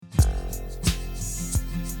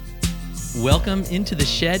Welcome into the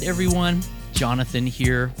shed, everyone. Jonathan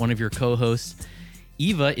here, one of your co-hosts.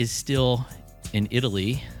 Eva is still in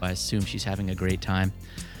Italy. I assume she's having a great time.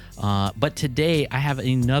 But today I have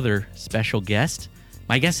another special guest.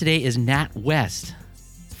 My guest today is Nat West,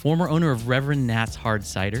 former owner of Reverend Nat's Hard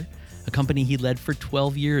Cider, a company he led for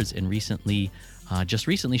 12 years and just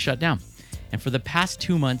recently shut down. And for the past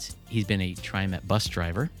 2 months, he's been a TriMet bus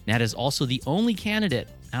driver. Nat is also the only candidate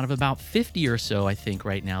out of about 50 or so, I think,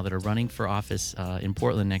 right now that are running for office in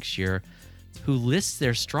Portland next year, who lists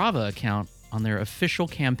their Strava account on their official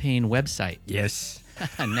campaign website. Yes.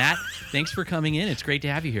 Nat, thanks for coming in. It's great to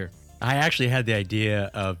have you here. I actually had the idea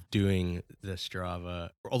of doing the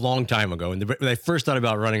Strava a long time ago. And when I first thought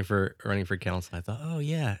about running for council, I thought, oh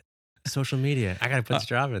yeah, social media. I got to put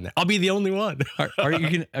Strava in there. I'll be the only one.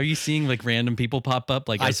 Are you seeing like random people pop up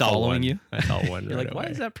like I saw following one. you? I saw one. You're right like, away. why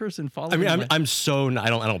is that person following? I mean, me? I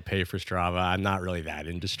don't pay for Strava. I'm not really that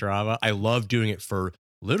into Strava. I love doing it for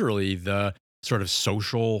literally the sort of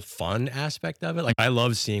social fun aspect of it. Like I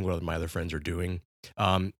love seeing what my other friends are doing.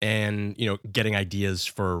 And getting ideas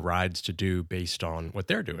for rides to do based on what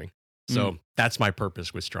they're doing. So that's my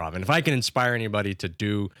purpose with Strava. And if I can inspire anybody to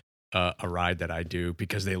do a ride that I do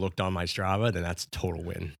because they looked on my Strava, then that's a total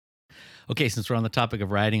win. Okay, since we're on the topic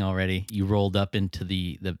of riding already, you rolled up into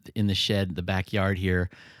the shed, the backyard here,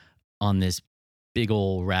 on this big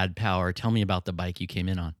old Rad Power. Tell me about the bike you came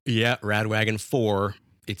in on. Yeah, Radwagon 4.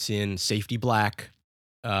 It's in safety black.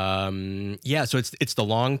 So it's the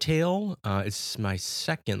long tail. It's my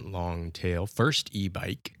second long tail, first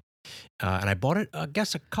e-bike. And I bought it, I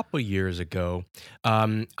guess, a couple years ago.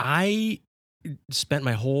 I spent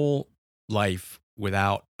my whole life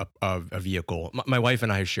without a vehicle. My wife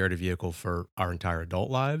and I shared a vehicle for our entire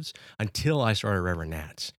adult lives until I started Reverend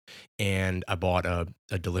Nat's. And I bought a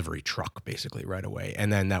delivery truck basically right away.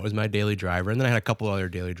 And then that was my daily driver. And then I had a couple other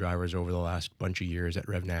daily drivers over the last bunch of years at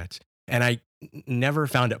Rev Nat's. And I never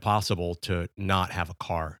found it possible to not have a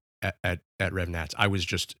car at Rev Nat's. I was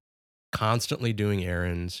just constantly doing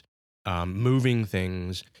errands, moving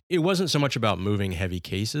things. It wasn't so much about moving heavy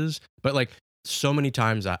cases, but like so many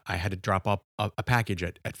times I had to drop up a package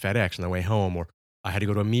at FedEx on the way home, or I had to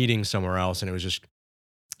go to a meeting somewhere else. And it was just,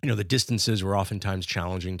 the distances were oftentimes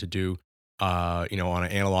challenging to do, on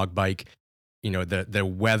an analog bike. The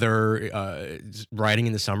weather, riding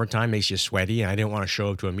in the summertime makes you sweaty, and I didn't want to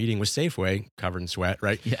show up to a meeting with Safeway covered in sweat,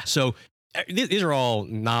 right? Yeah. So these are all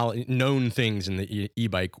known things in the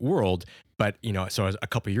e-bike world, but so a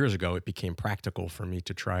couple of years ago, it became practical for me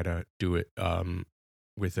to try to do it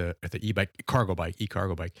with the e-cargo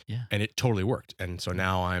bike, yeah, and it totally worked. And so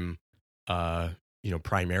now I'm,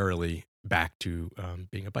 primarily back to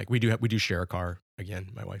being a bike. We do share a car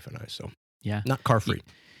again, my wife and I. So yeah, not car free.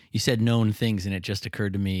 You said known things, and it just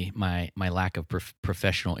occurred to me, my lack of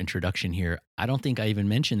professional introduction here. I don't think I even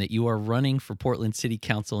mentioned that you are running for Portland City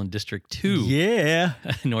Council in District 2. Yeah.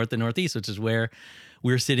 North and Northeast, which is where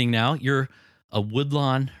we're sitting now. You're a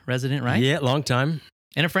Woodlawn resident, right? Yeah, long time.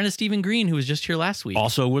 And a friend of Stephen Green, who was just here last week.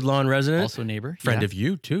 Also a Woodlawn resident. Also a neighbor. Friend yeah. of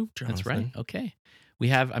you, too, Jonathan. That's right. Okay.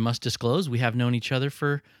 I must disclose, we have known each other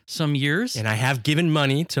for some years. And I have given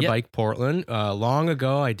money to Bike Portland. Long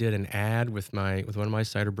ago, I did an ad with one of my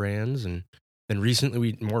cider brands. And then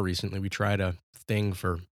more recently, we tried a thing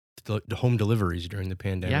for the home deliveries during the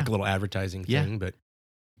pandemic, a little advertising thing. But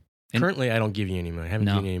currently, I don't give you any money. I haven't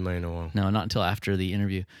given you any money in a while. No, not until after the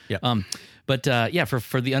interview. Yeah.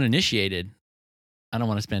 For the uninitiated, I don't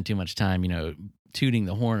want to spend too much time, tooting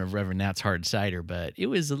the horn of Reverend Nat's Hard Cider, but it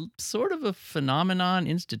was sort of a phenomenon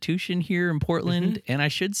institution here in Portland, and I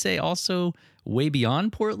should say also way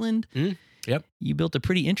beyond Portland. Yep. You built a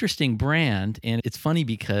pretty interesting brand, and it's funny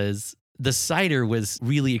because the cider was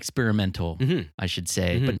really experimental, I should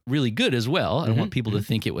say, but really good as well. I don't want people to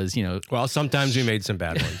think it was, Well, sometimes we made some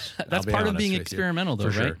bad ones. That's part of being experimental, though,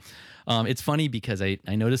 right? Sure. It's funny because I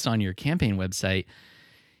noticed on your campaign website,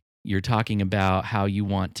 you're talking about how you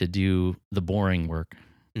want to do the boring work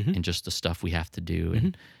and just the stuff we have to do.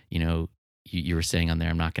 And, you were saying on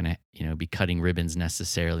there, I'm not going to, be cutting ribbons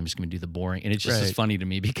necessarily. I'm just going to do the boring. And it's just as funny to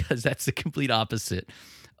me because that's the complete opposite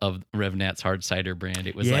of Rev Nat's Hard Cider brand.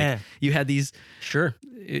 It was like you had these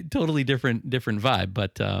totally different vibe.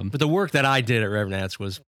 But the work that I did at Rev Nat's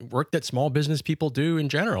was work that small business people do in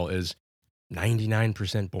general is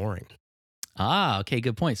 99% boring. Ah, okay,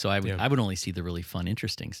 good point. So I would only see the really fun,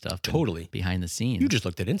 interesting stuff. Totally behind the scenes. You just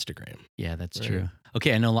looked at Instagram. Yeah, that's true.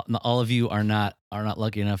 Okay, I know all of you are not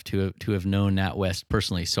lucky enough to have known Nat West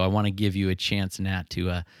personally, so I want to give you a chance, Nat,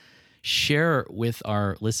 to share with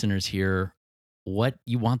our listeners here what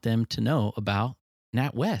you want them to know about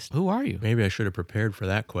Nat West. Who are you? Maybe I should have prepared for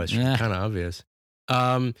that question. Kind of obvious.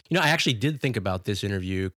 I actually did think about this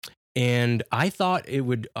interview, and I thought it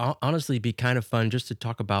would honestly be kind of fun just to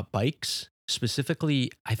talk about bikes.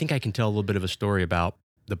 Specifically, I think I can tell a little bit of a story about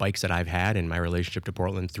the bikes that I've had and my relationship to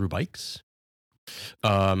Portland through bikes.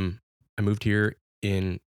 I moved here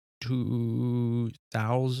in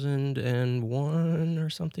 2001 or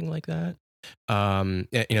something like that.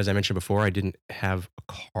 As I mentioned before, I didn't have a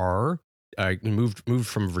car. I moved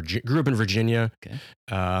from Virginia, grew up in Virginia. Okay.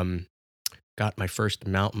 Got my first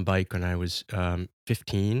mountain bike when I was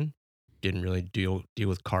 15. Didn't really deal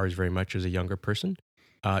with cars very much as a younger person.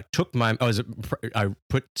 I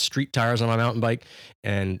put street tires on my mountain bike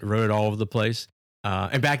and rode it all over the place.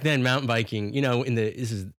 And back then, mountain biking,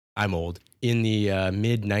 I'm old. In the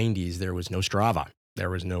mid 90s, there was no Strava. There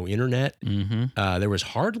was no internet. Mm-hmm. There was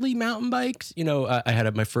hardly mountain bikes. I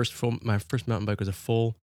had my first mountain bike was a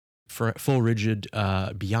full rigid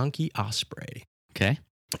Bianchi Osprey. Okay.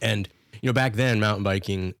 And back then, mountain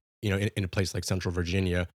biking, in a place like Central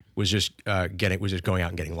Virginia, was just going out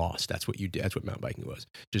and getting lost. That's what you did. That's what mountain biking was.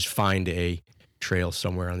 Just find a trail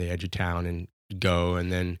somewhere on the edge of town and go,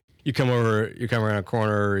 and then you come around a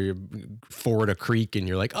corner, you ford a creek, and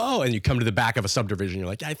you're like, oh, and you come to the back of a subdivision. You're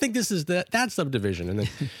like, I think this is that subdivision. And then,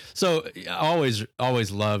 so I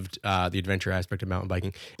always loved the adventure aspect of mountain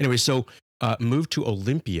biking. Anyway, so moved to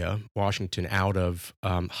Olympia, Washington, out of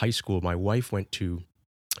high school. My wife went to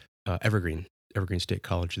Evergreen State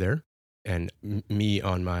College there. And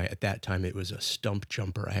at that time, it was a stump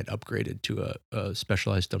jumper. I had upgraded to a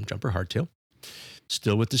specialized stump jumper, hardtail.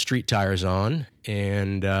 Still with the street tires on,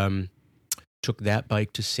 and took that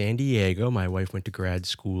bike to San Diego. My wife went to grad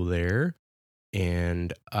school there,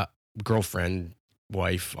 and girlfriend,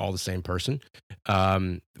 wife, all the same person.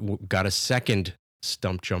 Got a second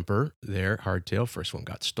stump jumper there, hardtail. First one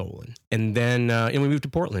got stolen. And then we moved to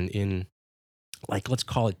Portland in, let's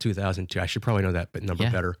call it 2002. I should probably know that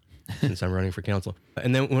number better since I'm running for council.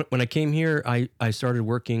 And then when I came here, I started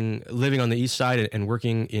living on the east side and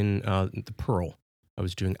working in the Pearl. I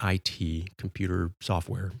was doing IT, computer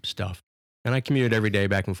software stuff. And I commuted every day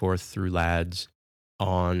back and forth through Lads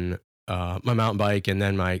on my mountain bike. And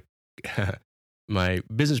then my my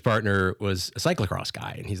business partner was a cyclocross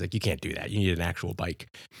guy. And he's like, you can't do that. You need an actual bike.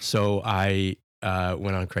 So I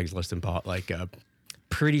went on Craigslist and bought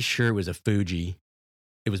pretty sure it was a Fuji.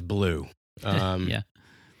 It was blue.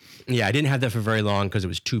 Yeah, I didn't have that for very long because it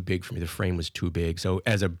was too big for me. The frame was too big. So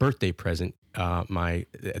as a birthday present, my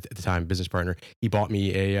at the time business partner, he bought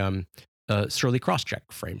me a Surly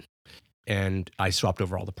Crosscheck frame, and I swapped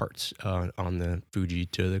over all the parts on the Fuji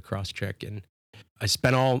to the Crosscheck, and I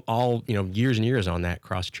spent all years and years on that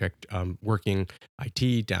Crosscheck, working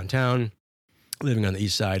IT downtown, living on the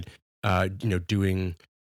east side, doing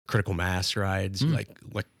critical mass rides.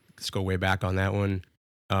 Let's go way back on that one.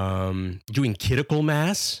 Doing Critical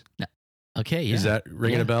Mass. Okay, yeah. Is that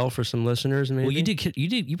ringing a bell for some listeners? Maybe. Well, you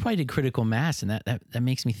probably did Critical Mass, and that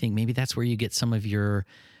makes me think maybe that's where you get some of your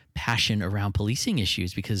passion around policing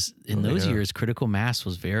issues, because in those years, Critical Mass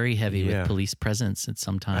was very heavy with police presence at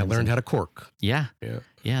some times. I learned how to cork. Yeah.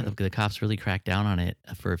 The cops really cracked down on it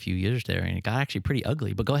for a few years there, and it got actually pretty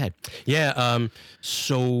ugly. But go ahead. Yeah.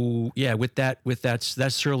 With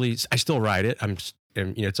that's surely I still ride it.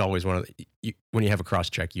 It's always one of when you have a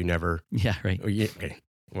Crosscheck, you never. Yeah. Right. Okay.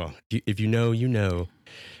 Well, if you know, you know.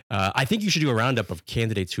 I think you should do a roundup of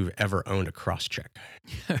candidates who've ever owned a Crosscheck.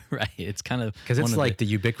 Right. It's kind of because it's the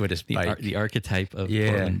ubiquitous bike, the archetype of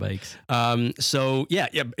Portland bikes.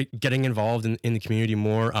 Getting involved in the community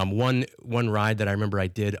more. One ride that I remember I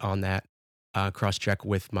did on that Crosscheck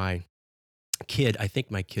with my kid. I think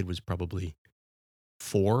my kid was probably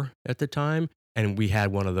 4 at the time, and we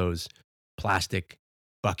had one of those plastic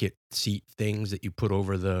bucket seat things that you put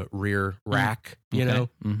over the rear rack,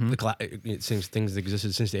 Mm-hmm. It seems things that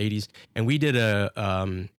existed since the 80s. And we did a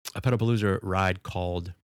Pedalpalooza ride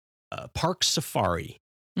called Park Safari,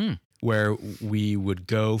 where we would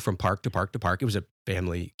go from park to park to park. It was a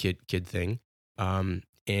family kid thing.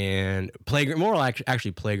 And playground, more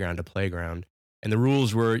actually playground to playground. And the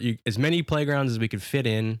rules were as many playgrounds as we could fit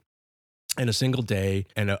in a single day.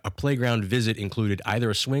 And a playground visit included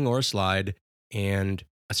either a swing or a slide and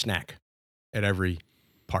a snack at every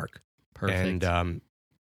park. Perfect. And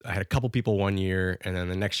I had a couple people one year, and then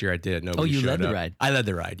the next year I did. Nobody you showed led up. the ride? I led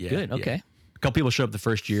the ride, yeah. Good, okay. Yeah. A couple people showed up the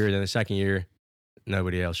first year, and then the second year,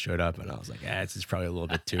 nobody else showed up. And I was like, this is probably a little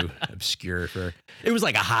bit too obscure for... It was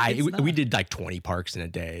like a high... We did 20 parks in a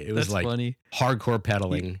day. It was funny. Hardcore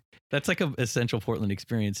pedaling. That's like a Central Portland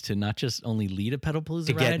experience to not just only lead a Pedalpalooza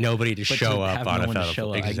to ride, get nobody to show up on a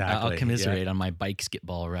Pedalpalooza. Exactly. I'll commiserate on my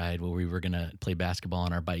basketball ride where we were going to play basketball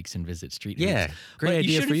on our bikes and visit street hoops. Yeah, great but idea for you.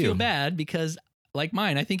 You shouldn't feel bad because like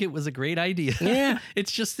mine. I think it was a great idea. Yeah.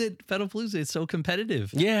 It's just that Pedalpalooza is so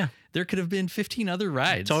competitive. Yeah. There could have been 15 other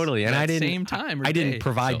rides. Totally. And at I the didn't, same time. I didn't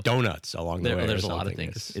provide donuts along the way. There's or a lot of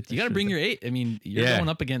something. things. You got to bring your 8. I mean, you're going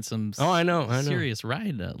up against some I know. serious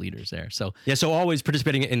ride leaders there. So yeah, so always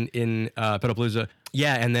participating in Pedalpalooza.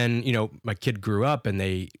 Yeah, and then my kid grew up and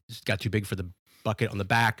they got too big for the bucket on the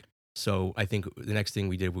back. So I think the next thing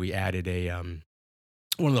we did, we added a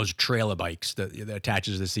one of those trailer bikes that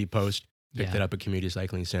attaches to the seat post. Picked it up at Community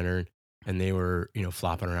Cycling Center, and they were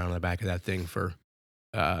flopping around on the back of that thing for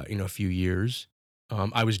a few years.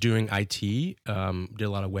 I was doing IT, did a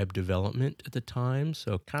lot of web development at the time,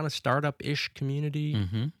 so kind of startup-ish community.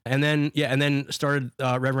 Mm-hmm. And then started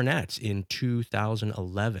Reverend Nats in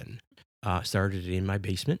 2011. Started it in my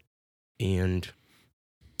basement and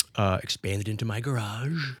expanded into my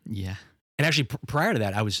garage. Yeah. And actually, prior to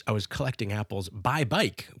that, I was collecting apples by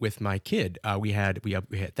bike with my kid. We had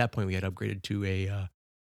at that point we had upgraded to a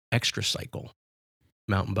extra cycle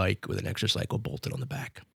mountain bike with an extra cycle bolted on the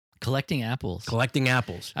back. Collecting apples.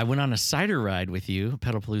 I went on a cider ride with you,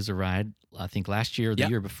 Pedalpalooza ride, I think last year or the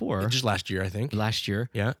year before. Just last year, I think. Last year.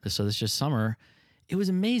 Yeah. So this is just summer. It was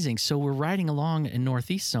amazing. So we're riding along in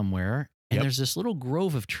Northeast somewhere, and there's this little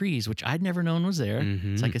grove of trees, which I'd never known was there.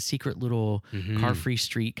 Mm-hmm. It's like a secret little car-free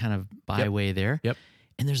street kind of byway there. Yep.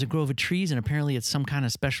 And there's a grove of trees, and apparently it's some kind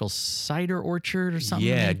of special cider orchard or something.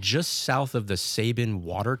 Yeah, just south of the Sabin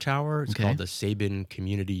Water Tower. It's called the Sabin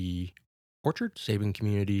Community Orchard. Sabin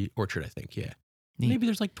Community Orchard, I think. Yeah. Neat. Maybe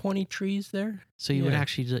there's like 20 trees there. So you're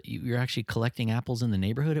actually collecting apples in the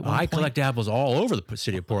neighborhood at one point? I collect apples all over the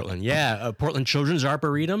city of Portland. Yeah, Portland Children's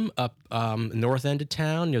Arboretum up north end of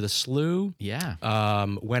town near the slough. Yeah.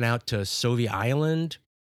 Went out to Sovey Island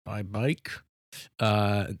by bike.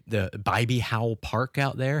 The Bybee Howell Park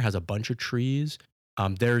out there has a bunch of trees.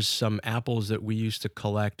 There's some apples that we used to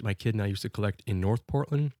collect. My kid and I used to collect in North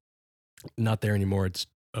Portland. Not there anymore. It's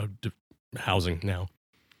housing now.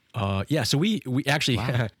 So we actually,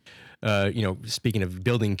 speaking of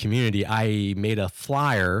building community, I made a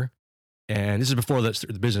flyer, and this is before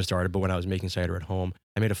the business started, but when I was making cider at home,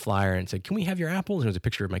 I made a flyer and said, "Can we have your apples?" And it was a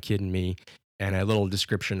picture of my kid and me, and a little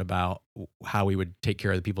description about how we would take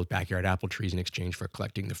care of the people's backyard apple trees in exchange for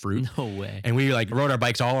collecting the fruit. No way. And we rode our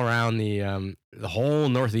bikes all around the whole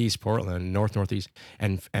Northeast Portland, Northeast,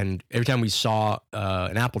 and every time we saw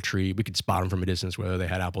an apple tree, we could spot them from a distance whether they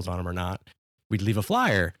had apples on them or not. We'd leave a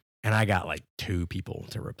flyer. And I got like 2 people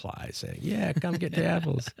to reply saying, "Yeah, come get the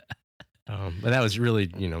apples." But that was really,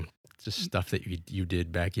 just stuff that you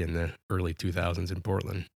did back in the early 2000s in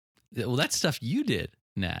Portland. Well, that's stuff you did,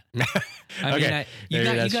 Nat. Okay. You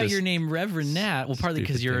got your name Reverend Nat. Well, partly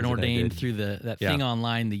because you're an ordained through that thing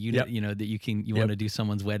online that you that you want to do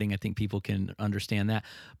someone's wedding. I think people can understand that.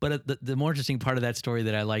 But the more interesting part of that story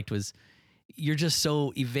that I liked was you're just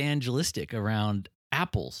so evangelistic around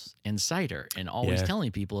apples and cider and always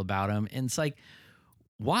telling people about them. And it's like,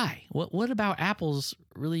 why? What about apples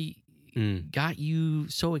really got you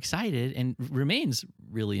so excited and remains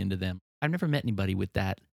really into them? I've never met anybody with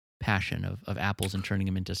that passion of apples and turning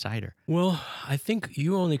them into cider. Well, I think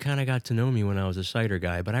you only kind of got to know me when I was a cider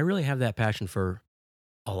guy, but I really have that passion for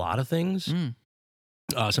a lot of things.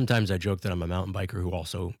 Sometimes I joke that I'm a mountain biker who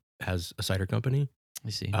also has a cider company.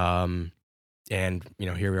 I see. And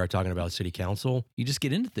here we are talking about city council. You just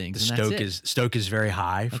get into things. The Stoke is very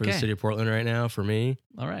high for the city of Portland right now for me.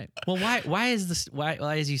 All right. Well, why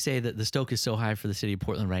as you say that the Stoke is so high for the city of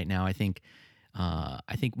Portland right now? I think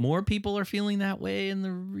more people are feeling that way in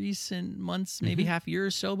the recent months, maybe half year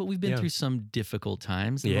or so. But we've been through some difficult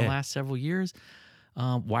times in the last several years.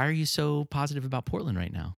 Why are you so positive about Portland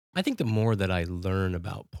right now? I think the more that I learn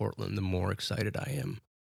about Portland, the more excited I am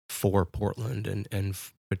for Portland and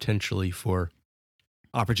potentially for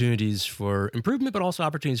opportunities for improvement, but also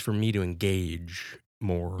opportunities for me to engage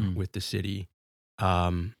more with the city.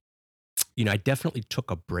 I definitely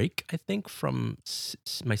took a break, I think, from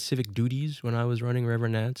my civic duties when I was running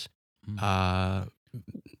Reverend Nats.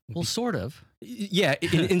 Well, sort of. Yeah,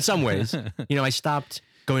 in some ways. I stopped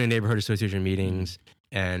going to neighborhood association meetings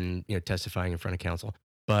and testifying in front of council.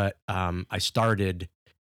 But I started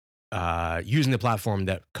using the platform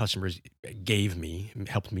that customers gave me,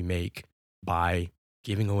 helped me make by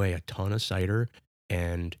giving away a ton of cider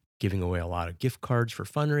and giving away a lot of gift cards for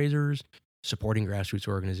fundraisers, supporting grassroots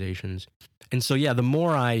organizations. And so, the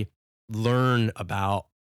more I learn about,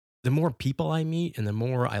 the more people I meet and the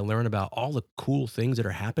more I learn about all the cool things that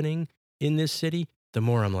are happening in this city, the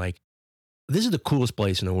more I'm like, this is the coolest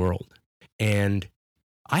place in the world. And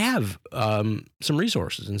I have some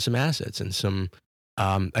resources and some assets and some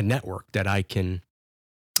a network that I can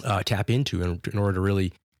tap into in order to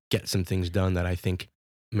really get some things done that I think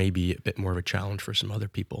may be a bit more of a challenge for some other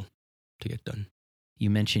people to get done. You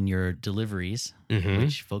mentioned your deliveries,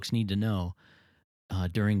 which folks need to know.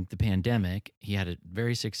 During the pandemic, he had a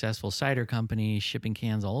very successful cider company, shipping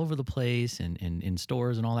cans all over the place and in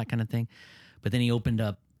stores and all that kind of thing. But then he opened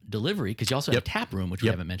up delivery because you also have a tap room, which we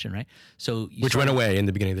haven't mentioned, right? So which went away in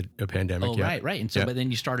the beginning of the pandemic. Oh, right. And so, but then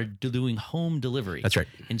you started doing home delivery. That's right.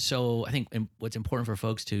 And so I think what's important for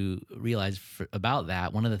folks to realize about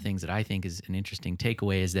that, one of the things that I think is an interesting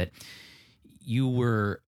takeaway is that you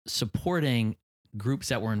were supporting groups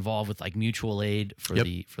that were involved with like mutual aid for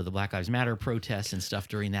the Black Lives Matter protests and stuff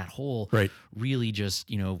during that whole really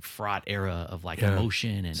just, fraught era of like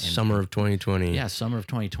emotion and summer of 2020. Yeah, summer of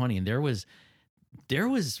 2020. And there was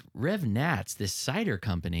Rev Nats, this cider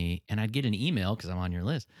company, and I'd get an email because I'm on your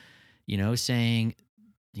list, saying,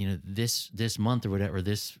 this month or whatever,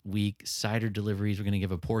 this week, cider deliveries, we're going to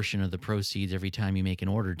give a portion of the proceeds every time you make an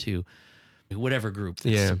order to whatever group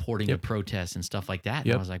that's supporting the protests and stuff like that.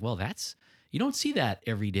 And I was like, well, you don't see that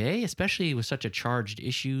every day, especially with such a charged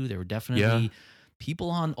issue. There were definitely people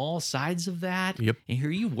on all sides of that. And here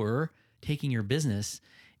you were taking your business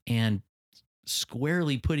and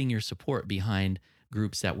squarely putting your support behind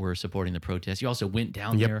groups that were supporting the protests. You also went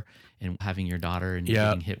down there and having your daughter and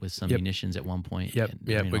getting hit with some munitions at one point.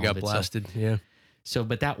 We got blasted. So,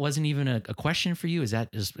 but that wasn't even a question for you? Is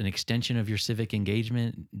that just an extension of your civic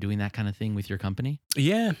engagement, doing that kind of thing with your company?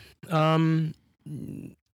 Yeah.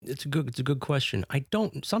 It's a good question.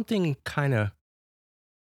 Something kind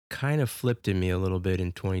of flipped in me a little bit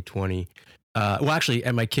in 2020. Well, actually,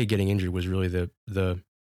 and my kid getting injured was really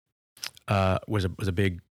was a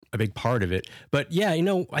big part of it. But yeah,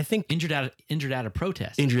 I think injured at a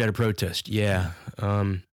protest. Injured at a protest. Yeah.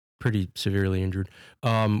 Pretty severely injured.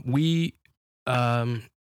 I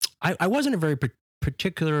wasn't a very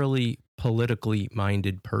particularly politically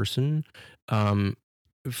minded person.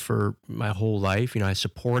 For my whole life, I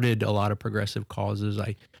supported a lot of progressive causes.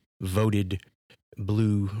 I voted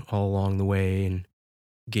blue all along the way and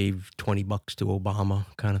gave $20 to Obama,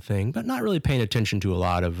 kind of thing, but not really paying attention to a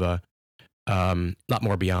lot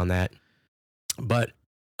more beyond that. But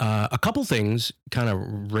a couple things kind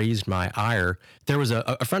of raised my ire. There was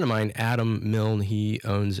a friend of mine, Adam Milne. He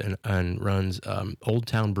owns and runs Old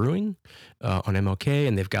Town Brewing on MLK,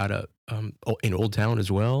 and they've got in Old Town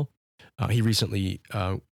as well. He recently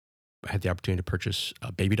had the opportunity to purchase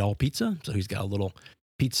a Baby Doll Pizza, so he's got a little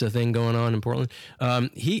pizza thing going on in Portland.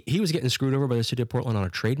 He was getting screwed over by the city of Portland on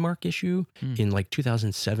a trademark issue in like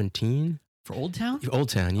 2017. For Old Town? Old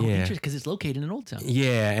Town, yeah. Interesting, because it's located in Old Town.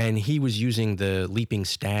 Yeah, and he was using the leaping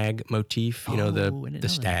stag motif, the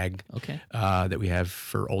stag that we have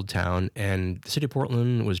for Old Town. And the city of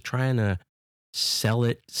Portland was trying to sell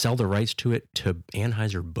the rights to it to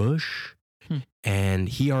Anheuser-Busch. And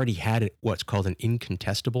he already had what's called an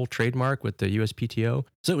incontestable trademark with the USPTO.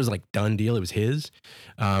 So it was like done deal. It was his.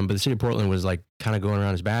 But the city of Portland was like kind of going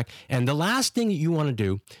around his back. And the last thing that you want to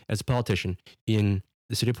do as a politician in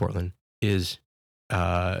the city of Portland is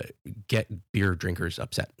get beer drinkers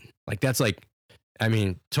upset. Like that's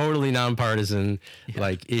totally nonpartisan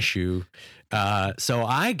issue. So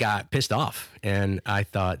I got pissed off and I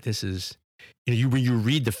thought this is, when you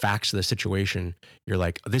read the facts of the situation, you're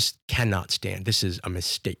like, this cannot stand. This is a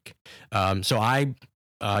mistake. So I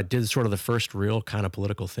did sort of the first real kind of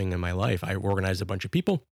political thing in my life. I organized a bunch of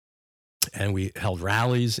people and we held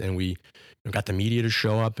rallies and we got the media to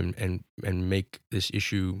show up and make this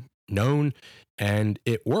issue known. And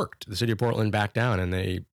it worked. The city of Portland backed down and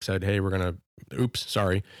they said, hey,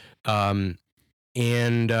 sorry. That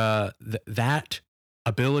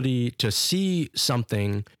ability to see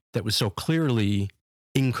something that was so clearly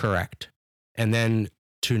incorrect, and then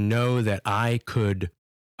to know that I could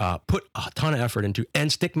put a ton of effort into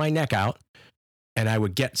and stick my neck out and I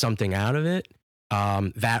would get something out of it,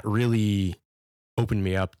 that really opened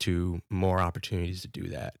me up to more opportunities to do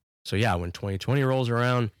that. So yeah, when 2020 rolls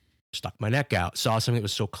around, stuck my neck out, saw something that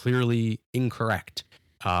was so clearly incorrect.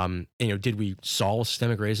 Did we solve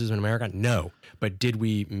systemic racism in America? No. But did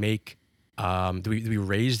we make do we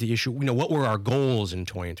raise the issue? What were our goals in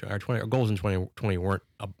 2020? Our goals in 2020 weren't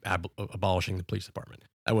abolishing the police department.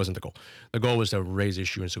 That wasn't the goal. The goal was to raise the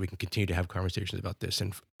issue and so we can continue to have conversations about this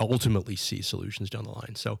and ultimately see solutions down the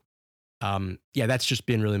line. So, that's just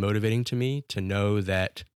been really motivating to me to know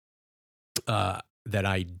that I'm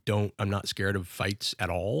not scared of fights at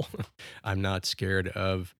all. I'm not scared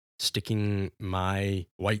of sticking my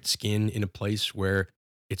white skin in a place where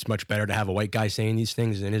it's much better to have a white guy saying these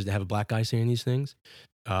things than it is to have a black guy saying these things.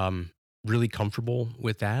 Really comfortable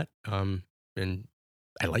with that. And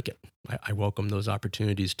I like it. I welcome those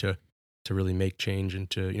opportunities to to really make change and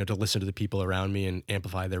to listen to the people around me and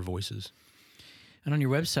amplify their voices. And on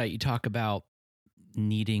your website, you talk about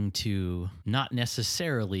needing to not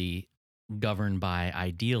necessarily govern by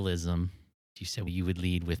idealism. You said you would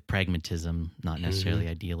lead with pragmatism, not necessarily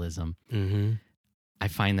idealism. Mm-hmm. I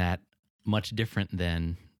find that much different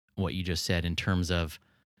than what you just said in terms of,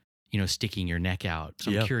 sticking your neck out.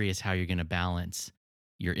 So I'm curious how you're going to balance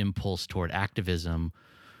your impulse toward activism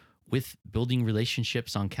with building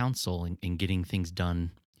relationships on council and getting things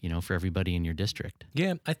done, for everybody in your district.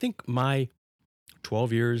 Yeah, I think my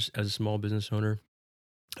 12 years as a small business owner,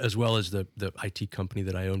 as well as the IT company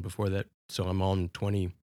that I owned before that, so I'm on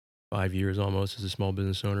 25 years almost as a small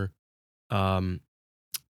business owner.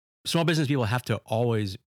 Small business people have to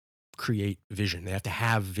always create vision. They have to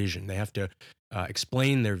have vision. They have to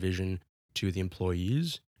explain their vision to the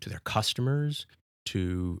employees, to their customers,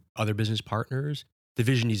 to other business partners. The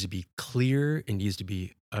vision needs to be clear. It needs to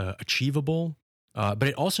be achievable, but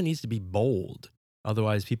it also needs to be bold.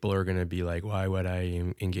 Otherwise, people are going to be like, why would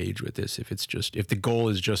I engage with this if the goal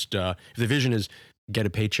is just, if the vision is get a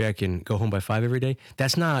paycheck and go home by 5 every day,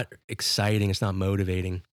 that's not exciting. It's not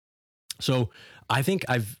motivating. So I think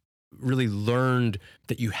I've really learned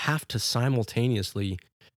that you have to simultaneously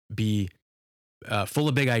be full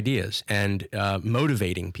of big ideas and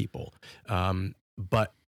motivating people.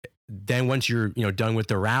 But then once you're done with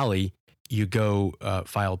the rally, you go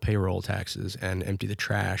file payroll taxes and empty the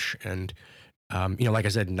trash. And like I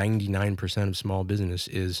said, 99% of small business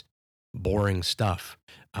is boring stuff.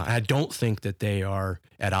 I don't think that they are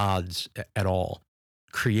at odds at all.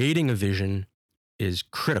 Creating a vision is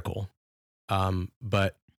critical,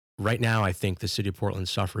 but right now I think the city of Portland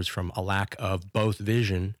suffers from a lack of both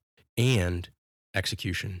vision and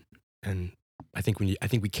execution, and I think we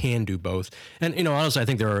can do both. And honestly, I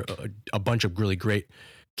think there are a bunch of really great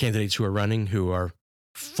candidates who are running who are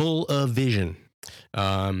full of vision,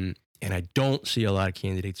 and I don't see a lot of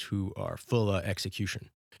candidates who are full of execution.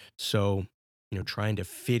 So, trying to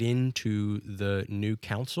fit into the new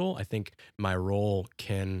council, I think my role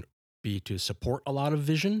can be to support a lot of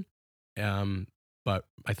vision, but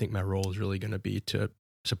I think my role is really going to be to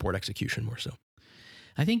support execution more so.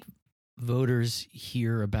 I think voters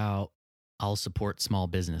hear about I'll support small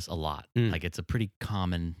business a lot. Like it's a pretty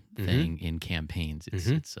common thing in campaigns.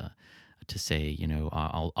 It's to say,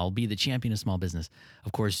 I'll be the champion of small business.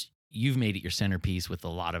 Of course, you've made it your centerpiece with a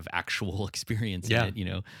lot of actual experience in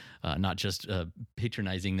it, not just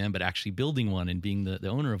patronizing them, but actually building one and being the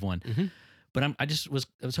owner of one. But I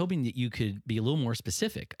was hoping that you could be a little more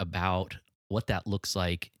specific about what that looks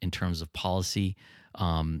like in terms of policy.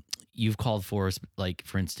 You've called for, like,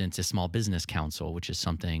 for instance, a small business council, which is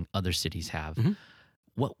something other cities have.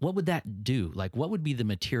 What would that do? Like, what would be the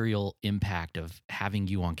material impact of having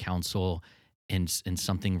you on council and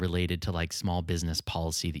something related to like small business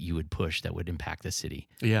policy that you would push that would impact the city?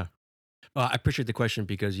 Yeah. I appreciate the question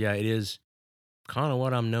because, it is kind of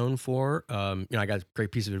what I'm known for. I got a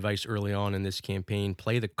great piece of advice early on in this campaign: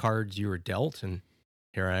 play the cards you were dealt. And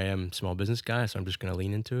here I am, small business guy, so I'm just going to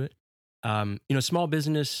lean into it. Small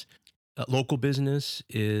business, local business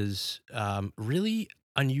is really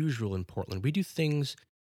unusual in Portland. We do things,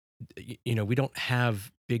 we don't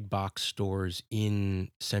have big box stores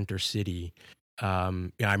in Center City. I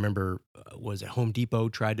remember, was it Home Depot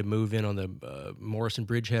tried to move in on the Morrison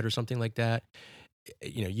Bridgehead or something like that.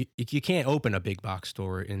 You can't open a big box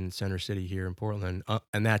store in Center City here in Portland,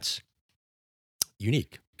 and that's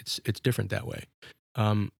unique. It's different that way.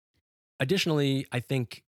 Additionally, I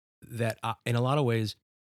think that in a lot of ways,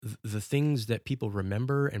 the things that people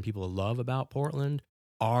remember and people love about Portland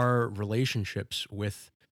are relationships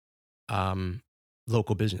with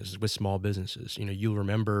local businesses, with small businesses. You'll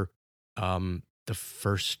remember the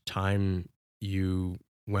first time you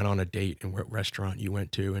went on a date and what restaurant you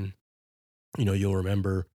went to, and you'll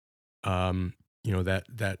remember that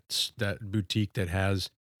boutique that has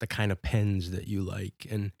the kind of pens that you like.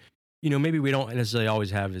 And maybe we don't necessarily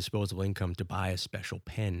always have disposable income to buy a special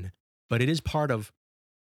pen, but it is part of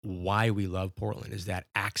why we love Portland, is that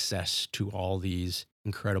access to all these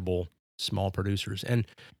incredible small producers. And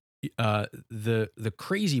the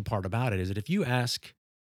crazy part about it is that if you ask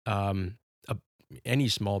any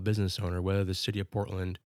small business owner whether the city of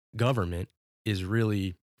Portland government is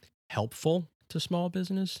really helpful to small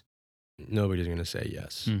business, nobody's going to say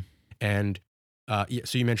yes. And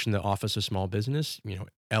so you mentioned the Office of Small Business.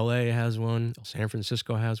 LA has one, San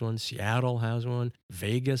Francisco has one, Seattle has one,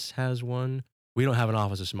 Vegas has one. We don't have an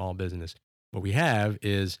Office of Small Business. What we have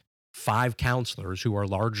is 5 counselors who are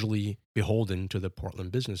largely beholden to the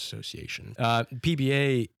Portland Business Association.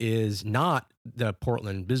 PBA is not the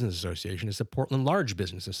Portland Business Association; it's the Portland Large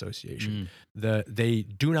Business Association. They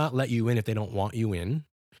do not let you in if they don't want you in.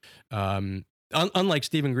 Unlike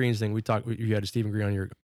Stephen Green's thing, you had Stephen Green on your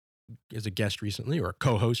as a guest recently or a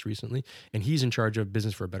co-host recently, and he's in charge of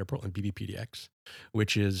Business for a Better Portland, BBPDX,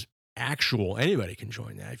 which is actual. Anybody can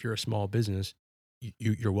join that. If you're a small business,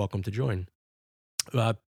 you're welcome to join.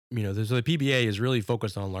 So the PBA is really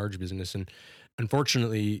focused on large business, and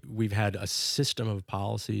unfortunately, we've had a system of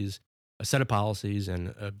policies, a set of policies, and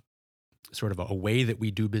a sort of a way that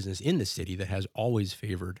we do business in the city that has always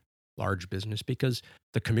favored large business because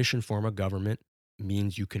the commission form of government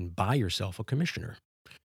means you can buy yourself a commissioner.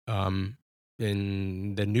 And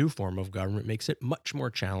the new form of government makes it much more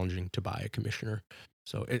challenging to buy a commissioner.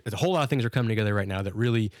 So a whole lot of things are coming together right now that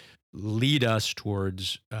really lead us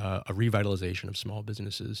towards a revitalization of small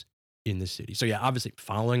businesses in the city. So yeah, obviously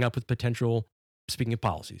following up with potential, speaking of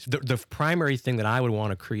policies, the primary thing that I would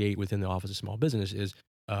want to create within the Office of Small Business is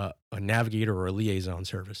a navigator or a liaison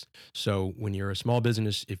service. So when you're a small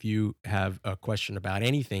business, if you have a question about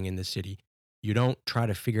anything in the city, you don't try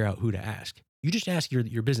to figure out who to ask. You just ask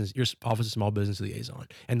your business, your Office of Small Business liaison,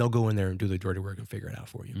 and they'll go in there and do the dirty work and figure it out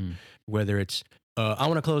for you. Whether it's, I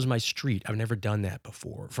want to close my street. I've never done that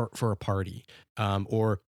before for a party.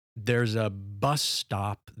 Or there's a bus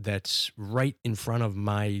stop that's right in front of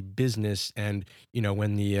my business. And,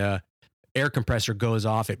 when the air compressor goes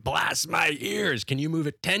off, it blasts my ears. Can you move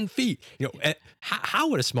it 10 feet? How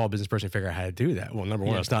would a small business person figure out how to do that? Well, number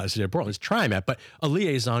one, it's not necessarily important. It's TriMet, but a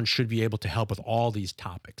liaison should be able to help with all these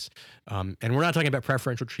topics. And we're not talking about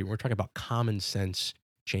preferential treatment. We're talking about common sense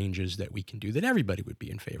changes that we can do that everybody would be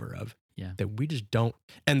in favor of. Yeah. That we just don't.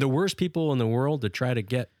 And the worst people in the world to try to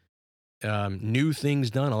get new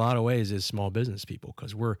things done a lot of ways is small business people,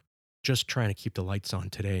 because we're just trying to keep the lights on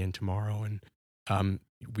today and tomorrow. And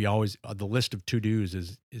we always, the list of to-dos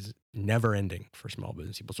is never ending for small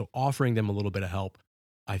business people. So offering them a little bit of help,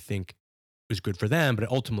 I think, is good for them, but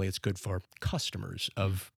ultimately it's good for customers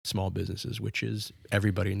of small businesses, which is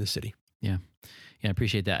everybody in the city. Yeah. I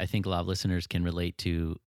appreciate that. I think a lot of listeners can relate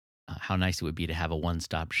to how nice it would be to have a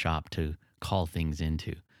one-stop shop to call things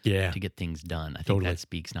into, to get things done. I think that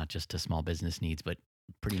speaks not just to small business needs, but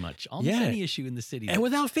pretty much almost any issue in the city. And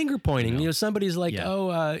without finger pointing, somebody's like,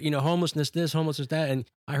 homelessness this, homelessness that. And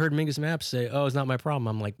I heard Mingus Maps say, it's not my problem.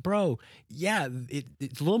 I'm like, bro,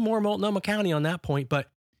 it's a little more Multnomah County on that point, but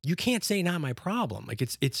you can't say not my problem. Like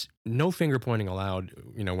it's no finger pointing allowed,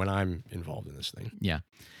 when I'm involved in this thing. Yeah.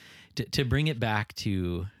 To bring it back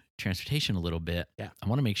to transportation a little bit, I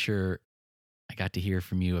want to make sure I got to hear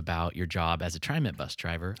from you about your job as a TriMet bus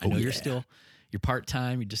driver. I know you're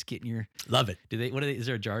part-time. You're just getting your... Love it. Is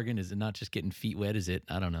there a jargon? Is it not just getting feet wet? Is it,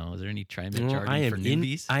 I don't know. Is there any TriMet jargon for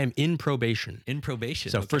newbies? I am in probation. In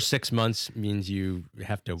probation. So first 6 months means you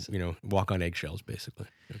have to, walk on eggshells, basically.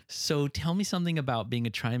 So tell me something about being a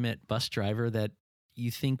TriMet bus driver that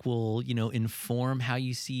you think will, inform how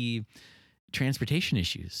you see transportation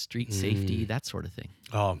issues, street safety, that sort of thing.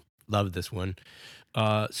 Oh, love this one.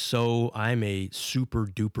 So I'm a super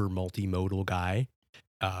duper multimodal guy.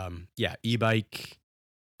 E-bike.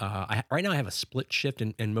 Right now I have a split shift,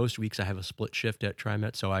 and most weeks I have a split shift at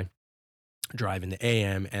TriMet. So I drive in the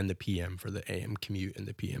AM and the PM for the AM commute and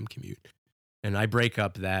the PM commute. And I break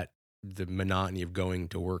up the monotony of going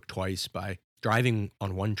to work twice by driving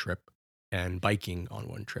on one trip and biking on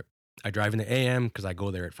one trip. I drive in the AM because I go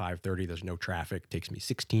there at 5:30. There's no traffic. It takes me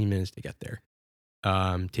 16 minutes to get there.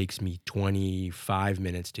 Takes me 25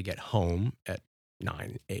 minutes to get home at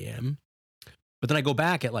 9 a.m. But then I go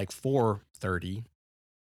back at like 4:30.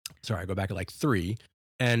 Sorry, I go back at like 3,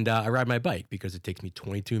 and I ride my bike because it takes me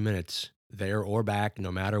 22 minutes there or back,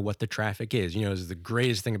 no matter what the traffic is. This is the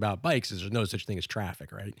greatest thing about bikes is there's no such thing as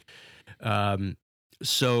traffic, right?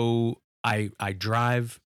 So I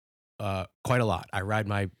drive quite a lot. I ride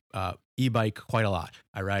my e-bike quite a lot.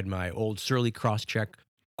 I ride my old Surly Crosscheck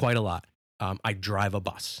quite a lot. I drive a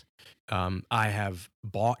bus. I have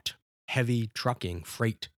bought heavy trucking,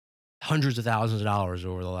 freight, hundreds of thousands of dollars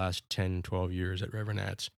over the last 10, 12 years at Reverend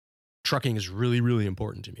Nats. Trucking is really, really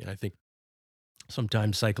important to me. And I think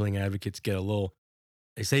sometimes cycling advocates get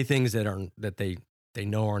they say things that they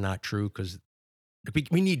know are not true because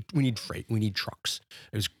we need freight. We need trucks.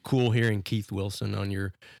 It was cool hearing Keith Wilson on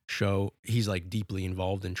your show. He's like deeply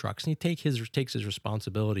involved in trucks, and he takes his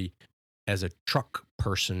responsibility as a truck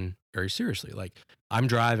person very seriously. Like, I'm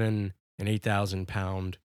driving an 8,000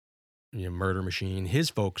 pound murder machine. His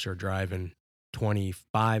folks are driving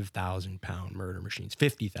 25,000 pound murder machines,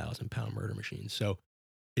 50,000 pound murder machines. So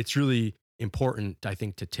it's really important, I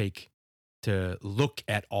think, to look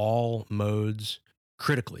at all modes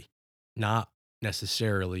critically, not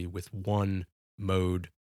necessarily with one mode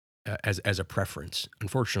as a preference.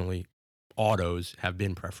 Unfortunately, autos have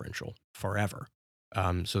been preferential forever.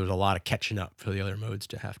 So there's a lot of catching up for the other modes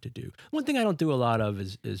to have to do. One thing I don't do a lot of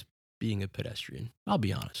is being a pedestrian. I'll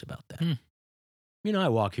be honest about that. I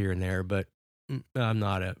walk here and there, but I'm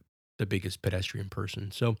not the biggest pedestrian person.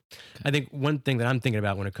 So I think one thing that I'm thinking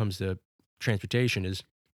about when it comes to transportation is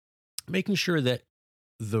making sure that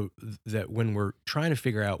that when we're trying to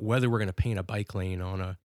figure out whether we're going to paint a bike lane on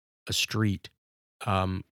a street,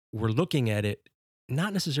 we're looking at it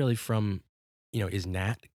not necessarily from, is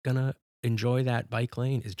Nat going to enjoy that bike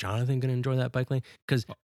lane? Is Jonathan going to enjoy that bike lane? Because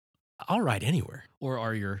I'll ride anywhere. Or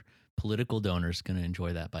are your political donors going to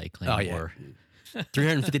enjoy that bike lane? Oh, yeah. Or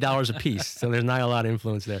 $350 a piece. So there's not a lot of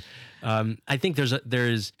influence there. I think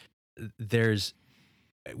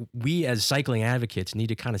we as cycling advocates need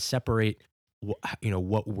to kind of separate,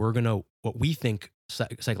 what we think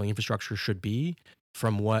cycling infrastructure should be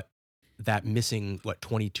from what that missing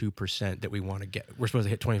 22% that we want to get. We're supposed to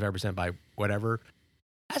hit 25% by whatever.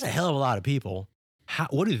 That's a hell of a lot of people.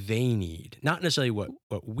 What do they need? Not necessarily what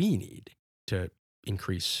we need to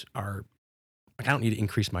increase our. I don't need to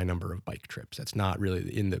increase my number of bike trips. That's not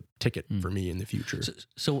really in the ticket for me in the future.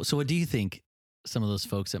 So what do you think? Some of those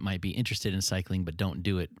folks that might be interested in cycling but don't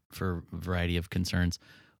do it for a variety of concerns,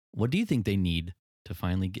 what do you think they need to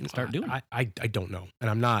finally start doing it? I don't know, and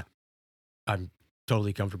I'm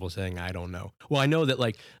totally comfortable saying I don't know. Well, I know that,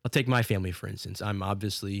 I'll take my family for instance. I'm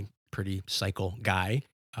obviously pretty cycle guy.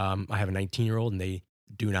 I have a 19-year-old and they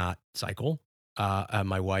do not cycle.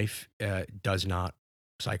 My wife does not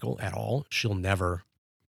cycle at all. She'll never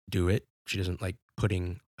do it. She doesn't like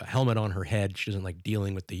putting a helmet on her head. She doesn't like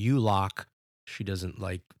dealing with the U-lock. She doesn't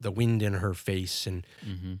like the wind in her face. And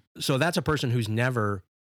so that's a person who's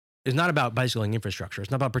it's not about bicycling infrastructure.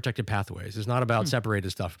 It's not about protected pathways. It's not about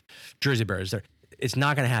separated stuff. Jersey barriers. It's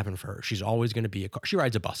not going to happen for her. She's always going to be she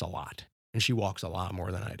rides a bus a lot and she walks a lot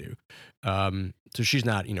more than I do. So she's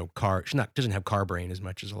not, doesn't have car brain as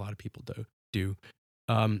much as a lot of people do.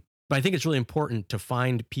 But I think it's really important to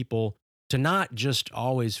find people to not just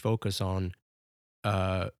always focus on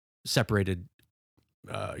separated,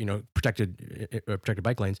 protected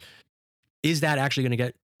bike lanes. Is that actually going to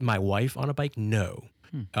get my wife on a bike? No.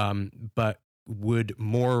 But would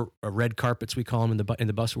more red carpets, we call them in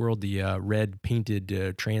the bus world, the red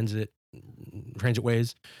painted transit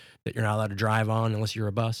ways that you're not allowed to drive on unless you're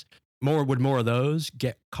a bus. Would more of those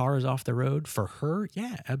get cars off the road for her?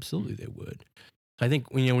 Yeah, absolutely they would. I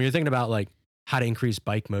think when you're thinking about how to increase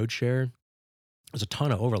bike mode share, there's a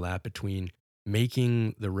ton of overlap between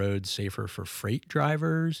making the roads safer for freight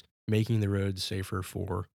drivers, making the roads safer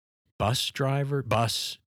for bus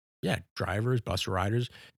riders,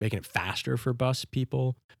 making it faster for bus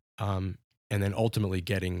people, and then ultimately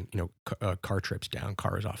getting car trips down,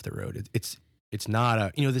 cars off the road. It's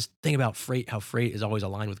not this thing about freight, how freight is always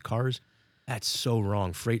aligned with cars. That's so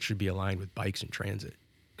wrong. Freight should be aligned with bikes and transit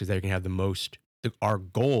because they can have the most. Our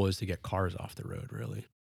goal is to get cars off the road, really.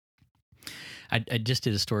 I just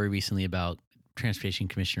did a story recently about Transportation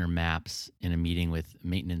Commissioner Mapps in a meeting with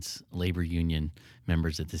maintenance labor union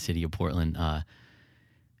members at the city of Portland,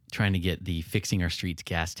 trying to get the Fixing Our Streets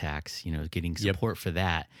gas tax, getting support for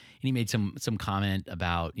that. And he made some comment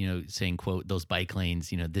about, saying, quote, those bike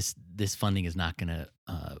lanes, this funding is not going to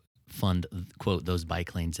fund, quote, those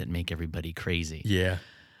bike lanes that make everybody crazy. Yeah.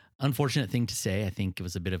 Unfortunate thing to say. I think it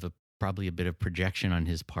was probably a bit of projection on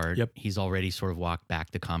his part. Yep. He's already sort of walked back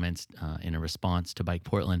the comments in a response to Bike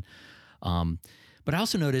Portland. But I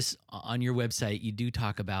also noticed on your website, you do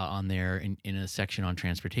talk about on there in a section on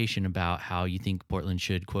transportation about how you think Portland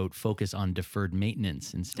should, quote, focus on deferred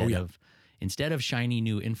maintenance instead of shiny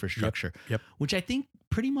new infrastructure, which I think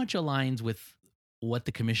pretty much aligns with what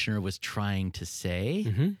the commissioner was trying to say.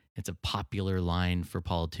 Mm-hmm. It's a popular line for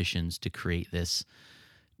politicians to create this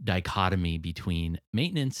dichotomy between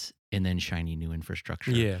maintenance and then shiny new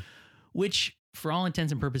infrastructure. Yeah. Which, for all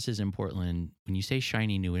intents and purposes in Portland, when you say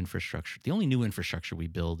shiny new infrastructure, the only new infrastructure we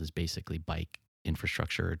build is basically bike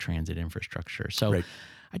infrastructure or transit infrastructure. So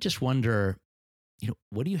I just wonder,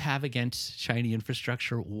 what do you have against shiny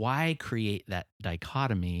infrastructure? Why create that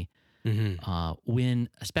dichotomy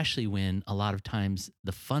especially when a lot of times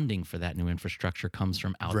the funding for that new infrastructure comes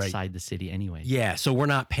from outside the city anyway? Yeah. So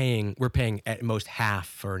we're paying at most half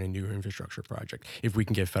for a new infrastructure project if we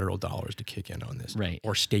can get federal dollars to kick in on this,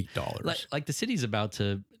 or state dollars. Like the city's about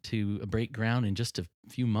to break ground in just a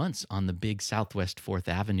few months on the big Southwest 4th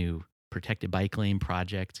Avenue protected bike lane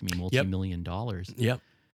project. I mean, multi-million dollars. Yep.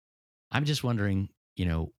 I'm just wondering,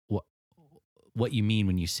 what you mean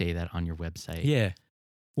when you say that on your website. Yeah.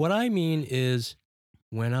 What I mean is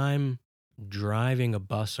when I'm driving a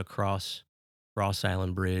bus across Ross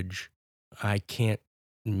Island Bridge, I can't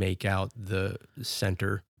make out the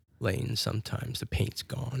center lane sometimes. The paint's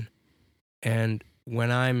gone. And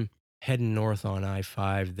when I'm heading north on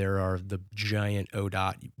I-5, there are the giant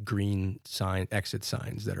ODOT green exit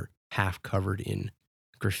signs that are half covered in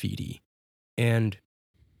graffiti. And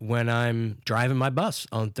when I'm driving my bus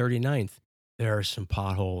on 39th, there are some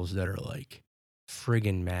potholes that are like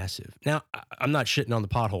friggin' massive. Now, I'm not shitting on the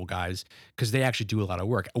pothole guys because they actually do a lot of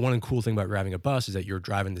work. One cool thing about driving a bus is that you're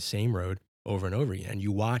driving the same road over and over again.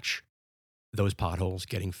 You watch those potholes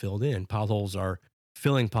getting filled in.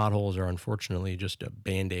 Filling potholes are unfortunately just a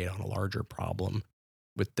Band-Aid on a larger problem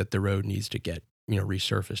that the road needs to get,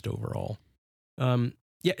 resurfaced overall.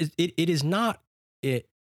 It is not it.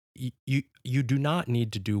 You do not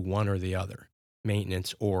need to do one or the other,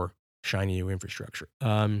 maintenance or shiny new infrastructure.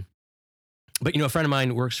 But a friend of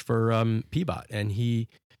mine works for PBOT, and he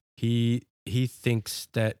thinks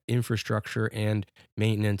that infrastructure and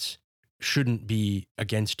maintenance shouldn't be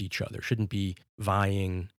against each other, shouldn't be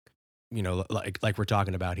vying, like we're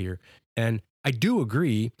talking about here. And I do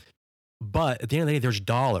agree, but at the end of the day, there's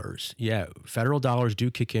dollars. Yeah, federal dollars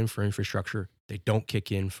do kick in for infrastructure. They don't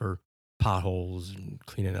kick in for potholes and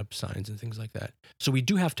cleaning up signs and things like that. So we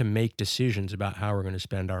do have to make decisions about how we're going to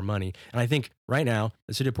spend our money. And I think right now,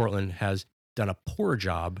 the city of Portland has done a poor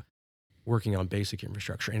job working on basic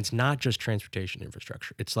infrastructure. And it's not just transportation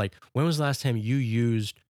infrastructure. It's like, when was the last time you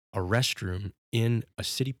used a restroom in a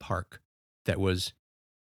city park that was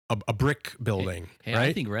a brick building? Hey, right?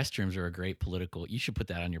 I think restrooms are a great political. You should put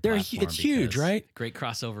that on your platform. It's huge, right? Great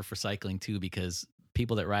crossover for cycling too, because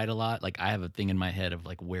people that ride a lot, like I have a thing in my head of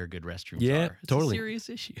like where good restrooms are. It's totally a serious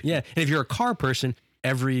issue. Yeah, and if you're a car person,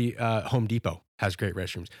 every Home Depot has great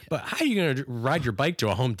restrooms. But how are you going to ride your bike to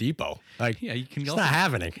a Home Depot? Like, you can. It's not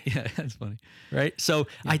happening. Yeah, that's funny. Right. So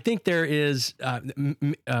I think there is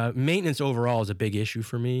maintenance overall is a big issue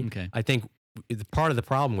for me. Okay. I think part of the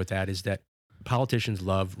problem with that is that politicians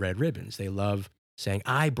love red ribbons. They love saying,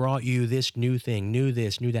 I brought you this new thing, new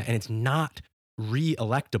this, new that. And it's not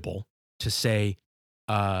re-electable to say,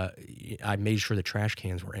 I made sure the trash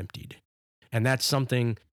cans were emptied. And that's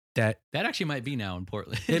something that actually might be now in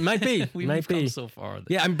Portland. It might be. We've come so far.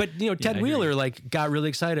 But Ted Wheeler got really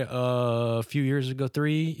excited a few years ago,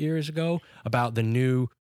 3 years ago, about the new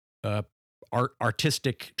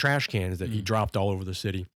artistic trash cans that he dropped all over the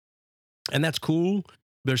city. And that's cool.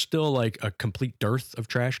 There's still like a complete dearth of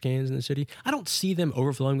trash cans in the city. I don't see them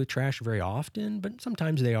overflowing with trash very often, but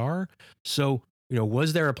sometimes they are. So,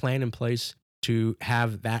 was there a plan in place to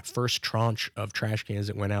have that first tranche of trash cans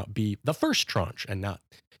that went out be the first tranche and not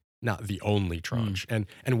the only tranche? And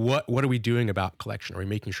what are we doing about collection? Are we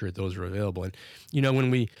making sure that those are available? And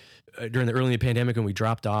when we during the early pandemic, when we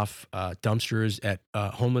dropped off dumpsters at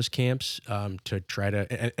homeless camps to try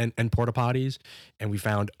to and porta potties, and we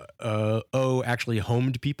found actually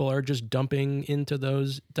homed people are just dumping into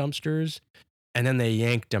those dumpsters, and then they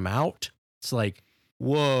yanked them out. It's like,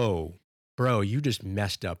 whoa, bro, you just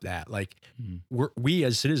messed up that. Like, we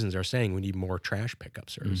as citizens are saying we need more trash pickup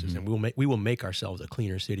services, and we will make ourselves a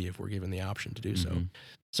cleaner city if we're given the option to do so.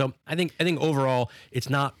 So I think overall, it's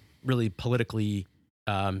not really politically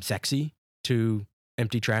sexy to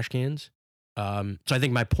empty trash cans. So I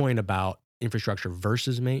think my point about infrastructure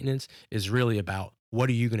versus maintenance is really about what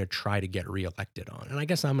are you going to try to get reelected on? And I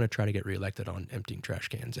guess I'm going to try to get reelected on emptying trash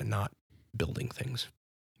cans and not building things.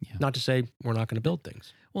 Yeah. Not to say we're not going to build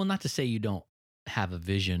things. Well, not to say you don't have a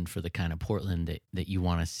vision for the kind of Portland that you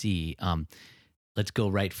want to see. Let's go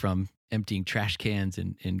right from emptying trash cans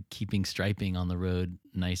and keeping striping on the road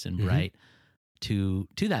nice and bright to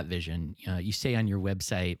that vision. You say on your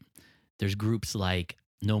website, there's groups like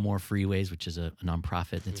No More Freeways, which is a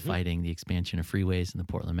nonprofit that's fighting the expansion of freeways in the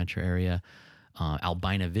Portland metro area.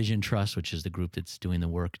 Albina Vision Trust, which is the group that's doing the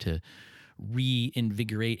work to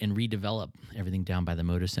reinvigorate and redevelop everything down by the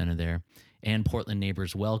Moda Center there. And Portland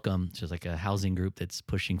Neighbors Welcome, which is like a housing group that's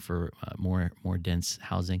pushing for more dense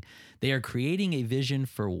housing. They are creating a vision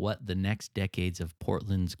for what the next decades of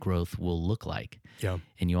Portland's growth will look like. Yeah.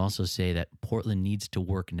 And you also say that Portland needs to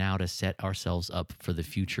work now to set ourselves up for the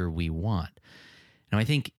future we want. Now, I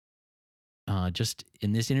think just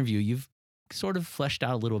in this interview, you've sort of fleshed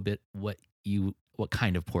out a little bit what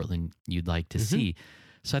kind of Portland you'd like to see.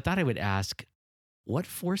 So I thought I would ask, what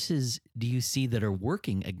forces do you see that are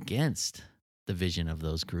working against the vision of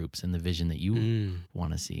those groups and the vision that you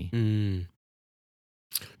want to see?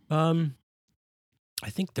 I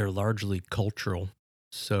think they're largely cultural.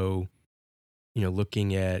 So,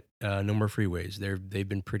 looking at No More Freeways, they've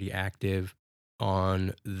been pretty active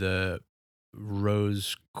on the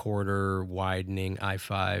Rose Quarter widening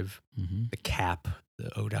I-5, the cap, the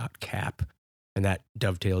ODOT cap, and that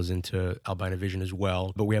dovetails into Albina Vision as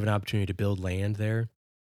well. But we have an opportunity to build land there.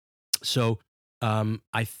 So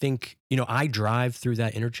I think, I drive through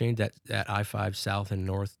that interchange, that I-5 south and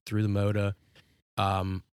north through the MODA.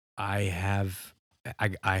 I have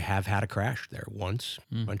had a crash there once,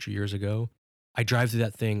 a bunch of years ago. I drive through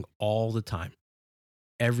that thing all the time.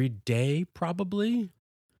 Every day, probably,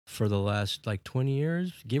 for the last 20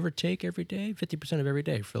 years, give or take every day, 50% of every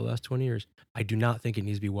day for the last 20 years. I do not think it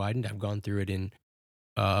needs to be widened. I've gone through it in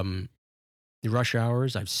the rush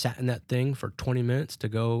hours. I've sat in that thing for 20 minutes to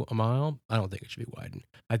go a mile. I don't think it should be widened.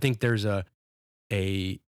 I think there's a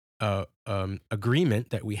agreement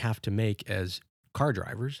that we have to make as car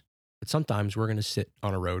drivers that sometimes we're going to sit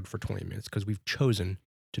on a road for 20 minutes because we've chosen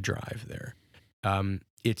to drive there.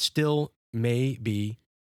 It still may be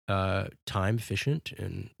time efficient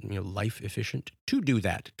and life efficient to do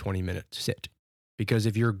that 20-minute sit, because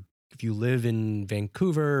if you live in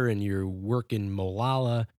Vancouver and you work in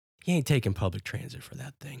Molalla, you ain't taking public transit for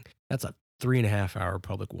that thing. That's a 3.5-hour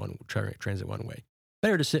public transit one way.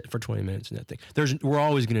 Better to sit for 20 minutes in that thing. We're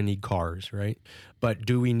always going to need cars, right? But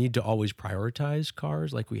do we need to always prioritize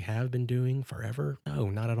cars like we have been doing forever? No,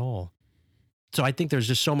 not at all. So I think there's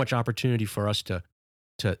just so much opportunity for us to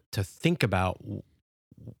think about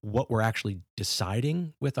what we're actually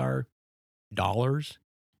deciding with our dollars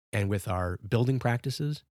and with our building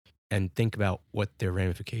practices, and think about what their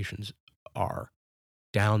ramifications are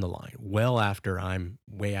down the line, well after I'm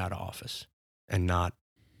way out of office, and not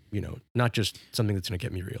just something that's going to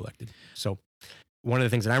get me reelected. So one of the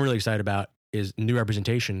things that I'm really excited about is new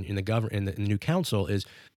representation in the new council is,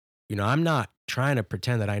 I'm not trying to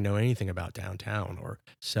pretend that I know anything about downtown or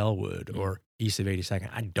Sellwood or east of 82nd.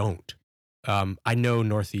 I don't. I know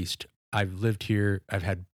Northeast. I've lived here. I've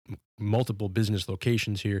had multiple business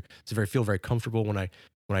locations here. I feel very comfortable when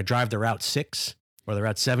I drive the Route 6 or the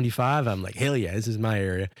Route 75. I'm like, hell yeah, this is my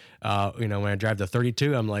area. When I drive the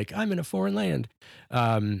 32, I'm like, I'm in a foreign land.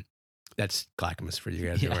 That's Clackamas for you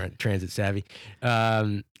guys who aren't transit savvy.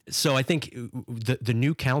 So I think the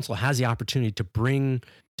new council has the opportunity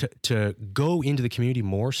to go into the community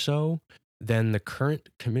more so than the current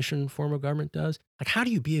commission form of government does. Like, how do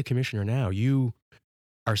you be a commissioner now? You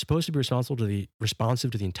are supposed to be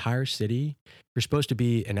responsive to the entire city. You're supposed to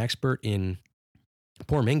be an expert in,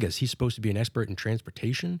 poor Mingus, he's supposed to be an expert in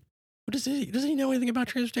transportation. What does he know anything about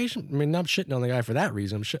transportation? I mean, I'm shitting on the guy for that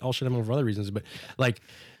reason. I'll shit him on for other reasons, but like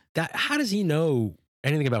that, how does he know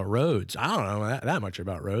anything about roads? I don't know that much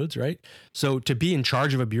about roads, right? So to be in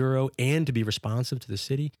charge of a bureau and to be responsive to the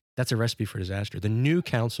city, that's a recipe for disaster. The new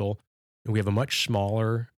council, we have a much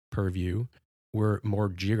smaller purview. We're more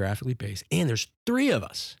geographically based, and there's 3 of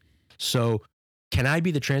us. So can I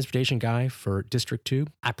be the transportation guy for District 2?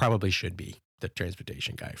 I probably should be the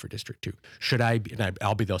transportation guy for District 2. Should I be, and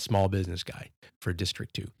I'll be the small business guy for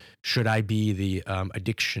District 2. Should I be the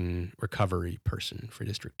addiction recovery person for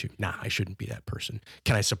District 2? Nah, I shouldn't be that person.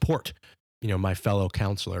 Can I support, my fellow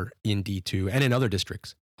counselor in D2 and in other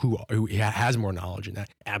districts who has more knowledge in that?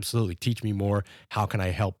 Absolutely. Teach me more. How can I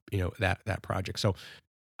help, that project? So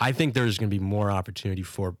I think there's going to be more opportunity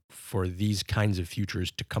for these kinds of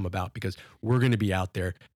futures to come about, because we're going to be out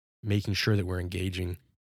there making sure that we're engaging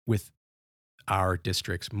with our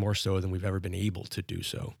districts more so than we've ever been able to do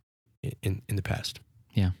so in the past.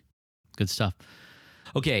 Yeah. Good stuff.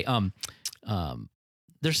 Okay.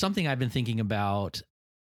 There's something I've been thinking about,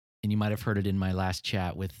 and you might have heard it in my last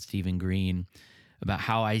chat with Stephen Green, about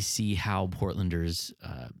how I see how Portlanders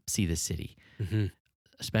see the city,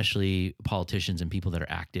 especially politicians and people that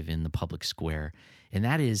are active in the public square. And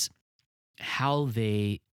that is how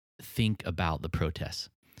they think about the protests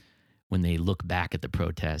when they look back at the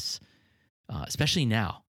protests, especially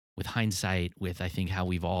now with hindsight, with I think how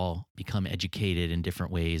we've all become educated in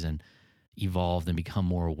different ways and evolved and become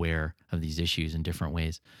more aware of these issues in different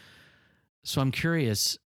ways. So I'm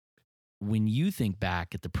curious, when you think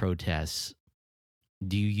back at the protests,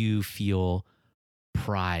 do you feel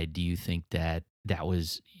pride? Do you think that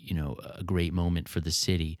was, a great moment for the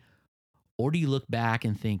city? Or do you look back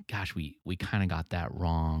and think, gosh, we kind of got that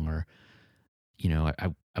wrong, or,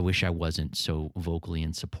 I wish I wasn't so vocally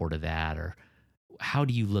in support of that? Or how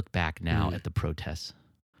do you look back now at the protests?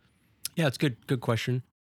 Yeah, it's good question.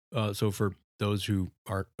 So for those who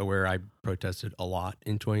aren't aware, I protested a lot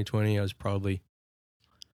in 2020. I was probably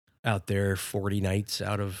out there 40 nights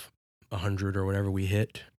out of 100 or whatever we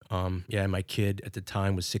hit. My kid at the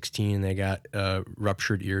time was 16. They got a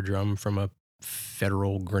ruptured eardrum from a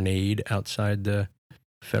federal grenade outside the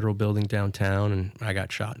federal building downtown, and I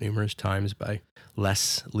got shot numerous times by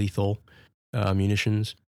less lethal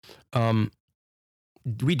munitions.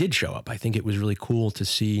 We did show up. I think it was really cool to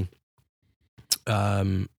see.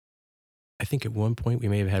 I think at one point we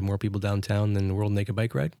may have had more people downtown than the World Naked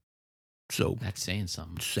Bike Ride. So that's saying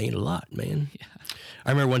something. Saying a lot, man. Yeah.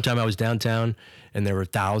 I remember one time I was downtown and there were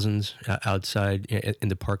thousands outside in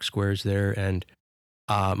the park squares there, and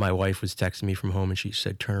my wife was texting me from home and she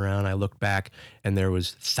said, "Turn around." I looked back and there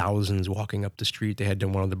was thousands walking up the street. They had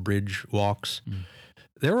done one of the bridge walks.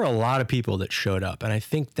 There were a lot of people that showed up, and I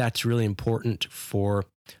think that's really important for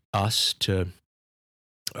us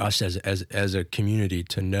as a community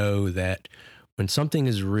to know that when something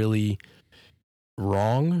is really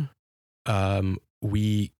wrong,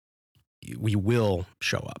 we will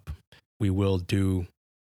show up. We will do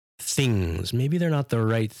things. Maybe they're not the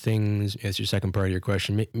right things. As your second part of your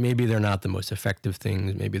question, maybe they're not the most effective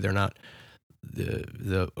things. Maybe they're not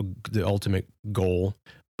the ultimate goal,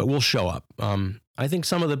 but we'll show up. I think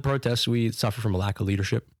some of the protests we suffer from a lack of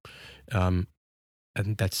leadership. I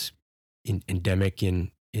think that's endemic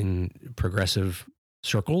in progressive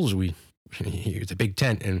circles. It's a big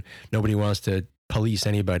tent, and nobody wants to police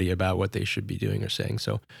anybody about what they should be doing or saying.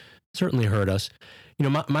 So certainly hurt us. You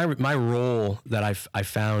know, my role that I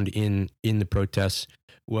found in the protests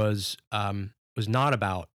was not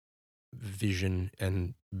about vision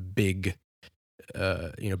and big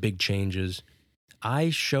changes. I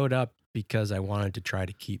showed up because I wanted to try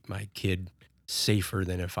to keep my kid safer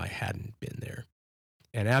than if I hadn't been there.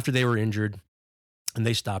 And after they were injured and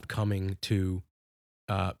they stopped coming to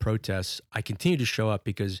protests, I continued to show up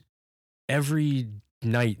because every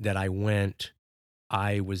night that I went,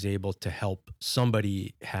 I was able to help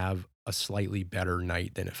somebody have a slightly better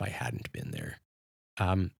night than if I hadn't been there.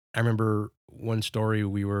 I remember one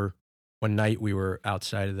night we were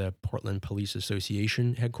outside of the Portland Police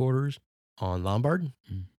Association headquarters on Lombard.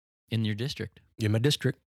 In your district? In my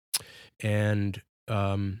district. And,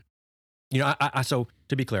 so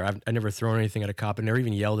to be clear, I've never thrown anything at a cop. I've never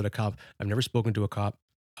even yelled at a cop. I've never spoken to a cop.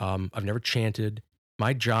 I've never chanted.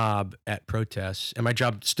 My job at protests, and my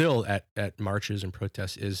job still at marches and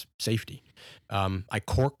protests, is safety. I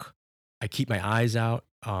cork. I keep my eyes out.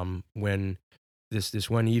 When this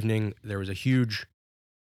one evening, there was a huge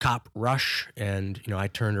cop rush, and I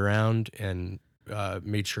turned around and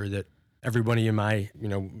made sure that everybody in my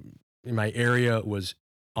area was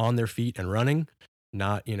on their feet and running,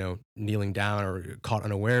 not kneeling down or caught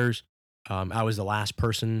unawares. I was the last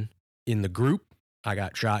person in the group. I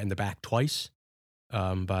got shot in the back twice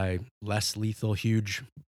by less lethal, huge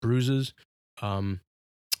bruises.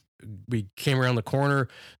 We came around the corner.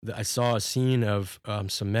 I saw a scene of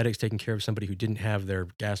some medics taking care of somebody who didn't have their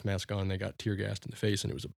gas mask on. They got tear gassed in the face,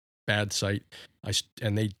 and it was a bad sight.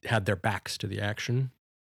 And they had their backs to the action,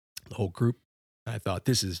 the whole group. I thought,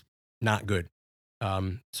 this is not good.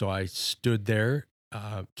 So I stood there,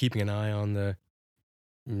 keeping an eye on the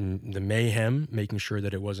mayhem, making sure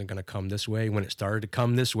that it wasn't going to come this way. When it started to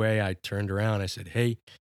come this way, I turned around. I said, "Hey,"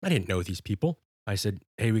 I didn't know these people. I said,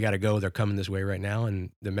 "Hey, we got to go. They're coming this way right now."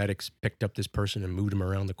 And the medics picked up this person and moved him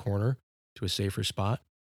around the corner to a safer spot.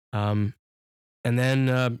 And then,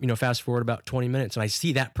 fast forward about 20 minutes, and I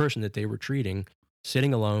see that person that they were treating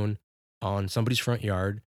sitting alone on somebody's front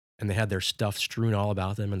yard, and they had their stuff strewn all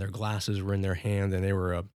about them, and their glasses were in their hand, and they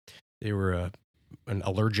were an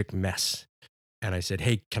allergic mess. And I said,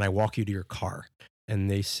 "Hey, can I walk you to your car?" And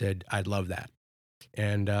they said, "I'd love that."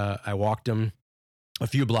 And I walked them a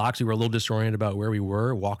few blocks. We were a little disoriented about where we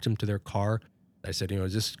were, walked them to their car. I said,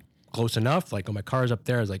 "Is this close enough?" Like, "Oh, my car's up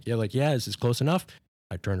there." I was like, yeah, is this close enough?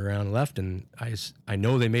 I turned around and left, and I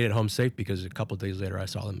know they made it home safe because a couple of days later I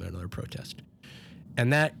saw them at another protest.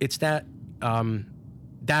 And that's the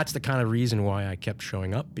kind of reason why I kept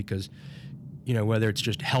showing up, because, whether it's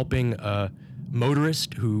just helping a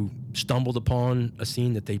motorist who stumbled upon a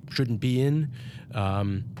scene that they shouldn't be in,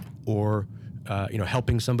 or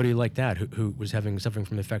helping somebody like that who was suffering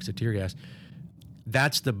from the effects of tear gas.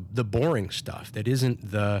 That's the boring stuff. That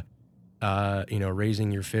isn't the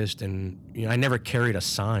raising your fist. And I never carried a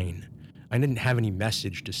sign. I didn't have any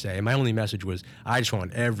message to say. My only message was, I just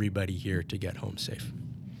want everybody here to get home safe.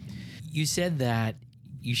 You said that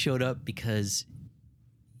you showed up because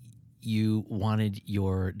you wanted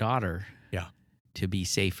your daughter to be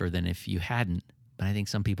safer than if you hadn't. But I think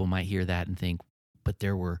some people might hear that and think, but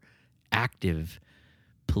there were active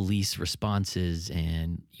police responses,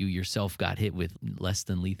 and you yourself got hit with less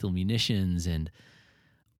than lethal munitions and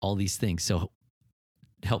all these things. So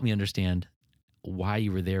help me understand why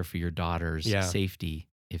you were there for your daughter's safety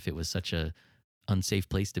if it was such a unsafe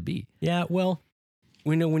place to be. Yeah, well,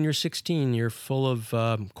 we know when you're 16, you're full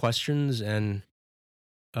of questions and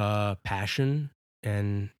passion,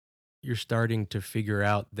 and you're starting to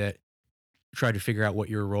try to figure out what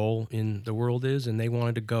your role in the world is. And they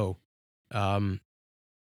wanted to go, and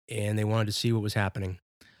they wanted to see what was happening.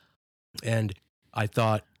 And I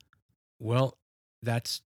thought, well,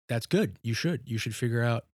 that's good. You should figure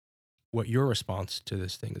out what your response to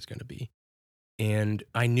this thing is going to be. And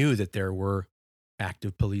I knew that there were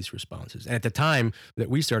active police responses. And at the time that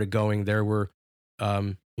we started going, there were,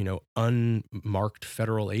 unmarked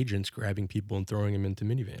federal agents grabbing people and throwing them into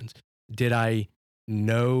minivans. Did I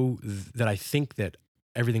know that I think that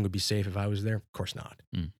everything would be safe if I was there? Of course not.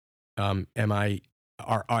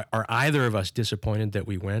 Are either of us disappointed that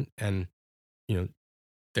we went and,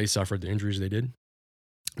 they suffered the injuries they did?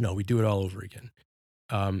 No, we do it all over again.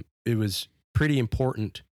 It was pretty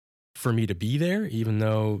important for me to be there, even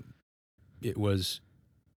though it was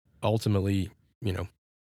ultimately,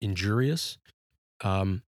 injurious.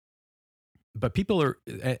 But people are,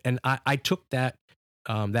 and I took that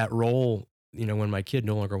role, when my kid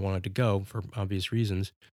no longer wanted to go for obvious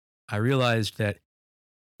reasons. I realized that,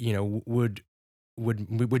 would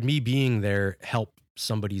me being there help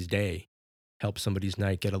somebody's day, help somebody's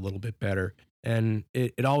night get a little bit better? And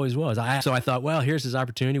it always was. So I thought, well, here's this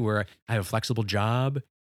opportunity where I have a flexible job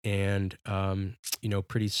and,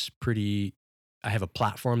 pretty, I have a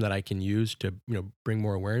platform that I can use to, bring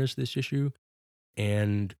more awareness to this issue.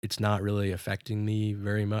 And it's not really affecting me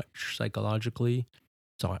very much psychologically.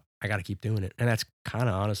 So I got to keep doing it. And that's kind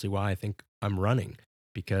of honestly why I think I'm running,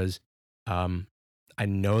 because I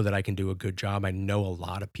know that I can do a good job. I know a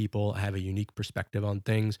lot of people. I have a unique perspective on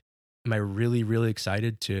things. Am I really, really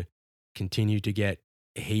excited to continue to get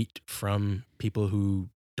hate from people who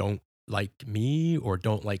don't like me or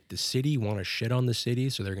don't like the city, want to shit on the city,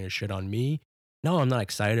 so they're going to shit on me? No, I'm not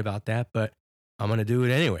excited about that, but I'm going to do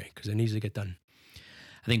it anyway because it needs to get done.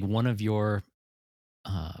 I think one of your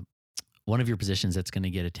positions that's going to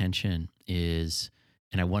get attention is,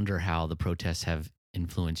 and I wonder how the protests have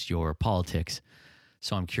influenced your politics.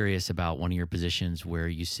 So I'm curious about one of your positions where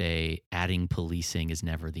you say adding policing is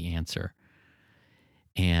never the answer,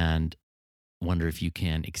 and wonder if you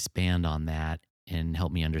can expand on that and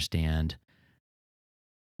help me understand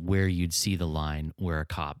where you'd see the line where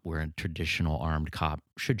a traditional armed cop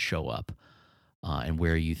should show up, and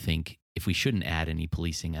where you think if we shouldn't add any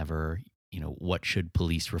policing ever, what should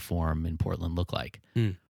police reform in Portland look like?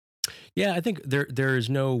 Yeah, I think there is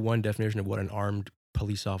no one definition of what an armed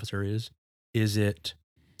police officer is. Is it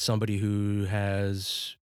somebody who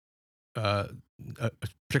has a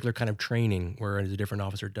particular kind of training, whereas a different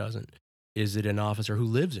officer doesn't? Is it an officer who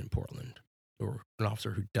lives in Portland or an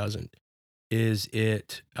officer who doesn't? Is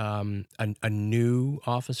it a new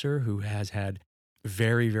officer who has had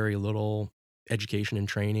very, very little education and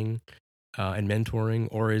training and mentoring?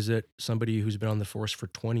 Or is it somebody who's been on the force for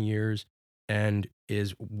 20 years and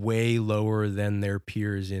is way lower than their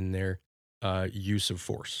peers in their use of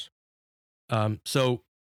force? So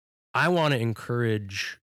I want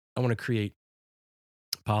to create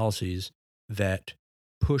policies that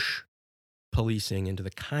push policing into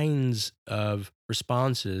the kinds of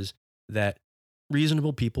responses that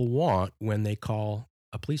reasonable people want when they call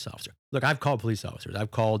a police officer. Look, I've called police officers.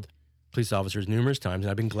 I've called police officers numerous times,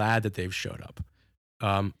 and I've been glad that they've showed up.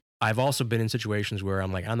 I've also been in situations where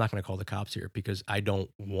I'm like, I'm not going to call the cops here because I don't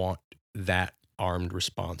want that armed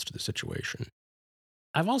response to the situation.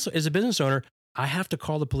 I've also, as a business owner, I have to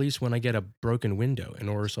call the police when I get a broken window in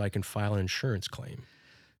order so I can file an insurance claim.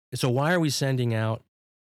 So why are we sending out,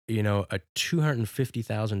 a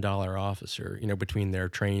 $250,000 officer, between their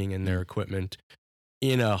training and their equipment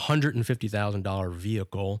in a $150,000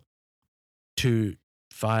 vehicle to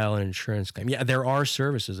file an insurance claim? Yeah, there are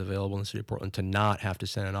services available in the city of Portland to not have to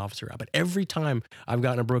send an officer out. But every time I've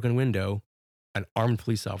gotten a broken window, an armed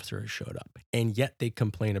police officer has showed up. And yet they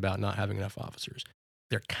complain about not having enough officers.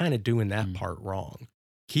 They're kind of doing that part wrong.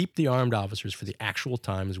 Keep the armed officers for the actual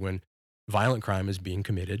times when violent crime is being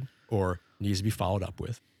committed or needs to be followed up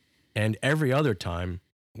with. And every other time,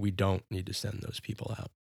 we don't need to send those people out.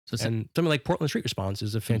 And something like Portland Street Response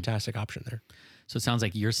is a fantastic option there. So it sounds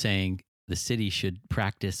like you're saying the city should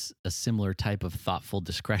practice a similar type of thoughtful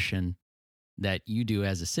discretion that you do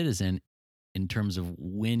as a citizen in terms of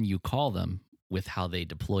when you call them with how they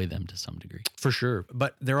deploy them to some degree. For sure.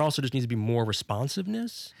 But there also just needs to be more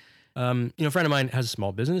responsiveness. A friend of mine has a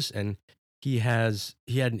small business, and he had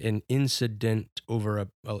an incident over a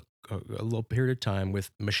little period of time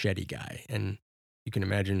with Machete Guy. And you can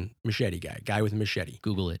imagine Machete Guy with a machete.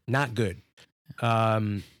 Google it. Not good.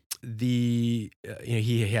 He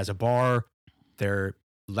has a bar. They're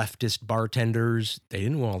leftist bartenders, they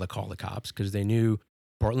didn't want to call the cops because they knew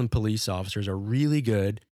Portland police officers are really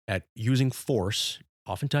good at using force,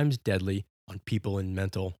 oftentimes deadly, on people in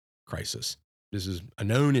mental crisis. This is a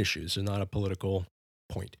known issue. This is not a political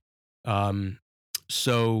point.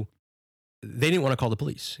 So they didn't want to call the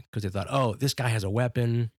police because they thought, oh, this guy has a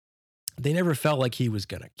weapon. They never felt like he was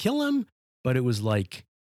going to kill him, but it was like,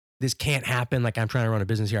 this can't happen. Like, I'm trying to run a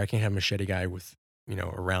business here. I can't have a machete guy with,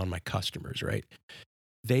 around my customers, right?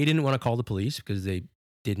 They didn't want to call the police because they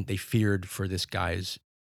feared for this guy's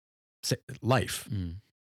life.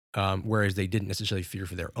 Whereas they didn't necessarily fear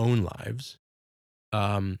for their own lives.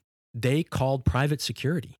 They called private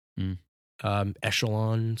security,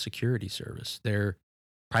 Echelon Security Service. They're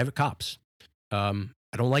private cops. I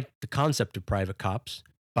don't like the concept of private cops,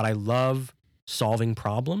 but I love solving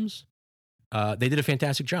problems. They did a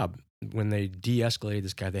fantastic job when they de-escalated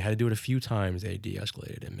this guy. They had to do it a few times. They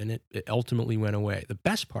de-escalated him, and it ultimately went away. The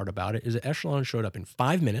best part about it is that Echelon showed up in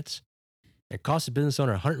 5 minutes. It cost the business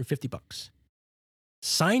owner $150.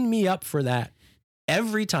 Sign me up for that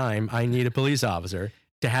every time I need a police officer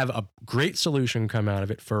to have a great solution come out of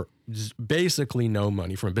it for basically no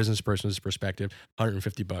money. From a business person's perspective,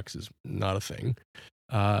 $150 is not a thing.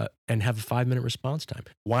 And have a 5-minute response time.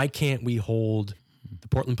 Why can't we hold the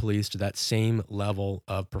Portland police to that same level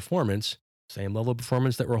of performance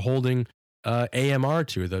that we're holding AMR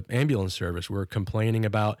to, the ambulance service? We're complaining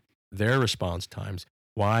about their response times.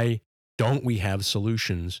 Why don't we have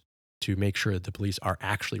solutions to make sure that the police are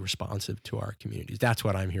actually responsive to our communities? That's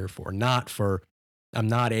what I'm here for. I'm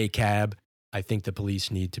not a cab. I think the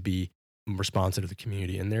police need to be responsive to the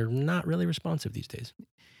community, and they're not really responsive these days.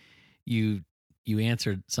 You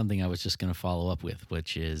answered something I was just going to follow up with,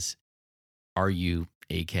 which is, are you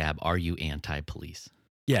a cab? Are you anti-police?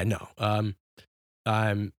 Yeah, no.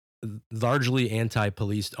 I'm largely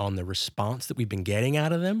anti-police on the response that we've been getting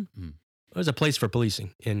out of them. There's a place for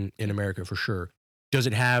policing in America for sure. Does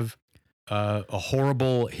it have a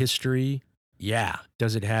horrible history? Yeah.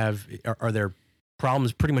 Does it have, are there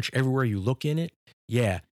problems pretty much everywhere you look in it?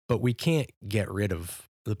 Yeah. But we can't get rid of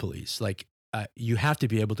the police. Like, you have to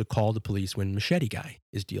be able to call the police when Machete Guy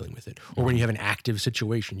is dealing with it, or when you have an active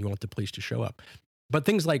situation, you want the police to show up. But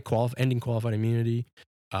things like ending qualified immunity,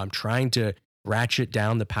 trying to ratchet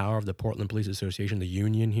down the power of the Portland Police Association, the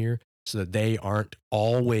union here, so that they aren't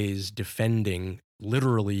always defending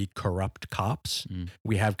literally corrupt cops.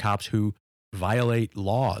 We have cops who violate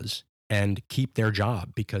laws and keep their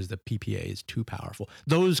job because the PPA is too powerful.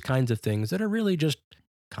 Those kinds of things that are really just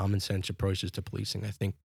common sense approaches to policing. I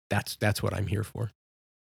think that's what I'm here for.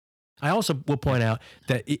 I also will point out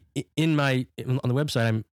that on the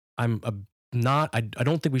website, I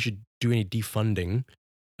don't think we should do any defunding.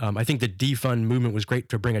 I think the defund movement was great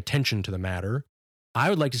to bring attention to the matter. I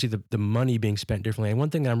would like to see the money being spent differently. And one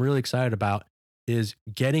thing that I'm really excited about is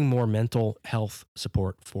getting more mental health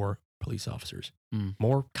support for police officers.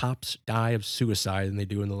 More cops die of suicide than they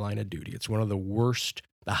do in the line of duty. It's one of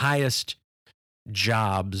the highest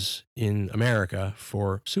jobs in America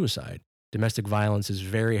for suicide. Domestic violence is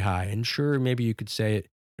very high. And sure, maybe you could say it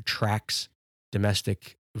attracts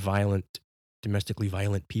domestically violent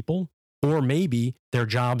people, or maybe their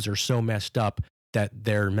jobs are so messed up that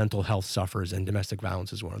their mental health suffers, and domestic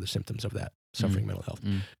violence is one of the symptoms of that, suffering mental health.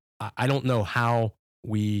 I don't know how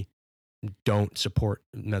we don't support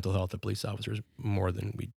mental health of police officers more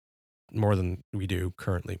than we do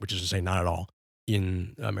currently, which is to say not at all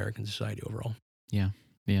in American society overall.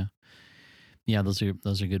 Yeah, those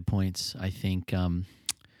are good points. I think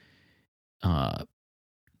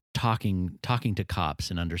talking to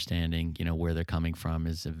cops and understanding, where they're coming from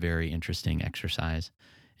is a very interesting exercise,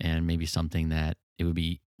 and maybe something that it would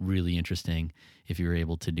be really interesting if you were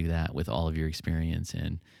able to do that with all of your experience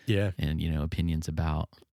and opinions about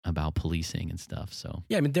policing and stuff. So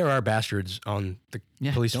yeah, I mean, there are bastards on the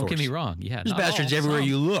police force. Don't get me wrong. Yeah, there's bastards everywhere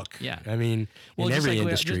you look. Yeah, I mean, in every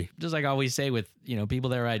industry. Just like I always say with people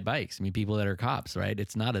that ride bikes. I mean, people that are cops, right?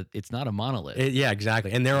 It's not a monolith. Yeah,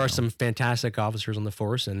 exactly. And there are some fantastic officers on the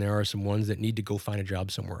force, and there are some ones that need to go find a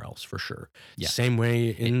job somewhere else for sure. Yeah. Same way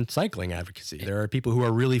in cycling advocacy. There are people who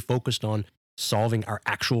are really focused on solving our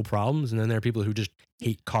actual problems, and then there are people who just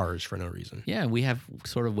hate cars for no reason. Yeah, we have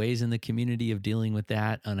sort of ways in the community of dealing with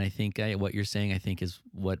that, and I think what you're saying, I think, is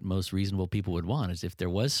what most reasonable people would want. Is if there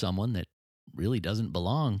was someone that really doesn't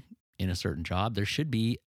belong in a certain job, there should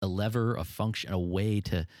be a lever, a function, a way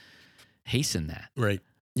to hasten that. Right.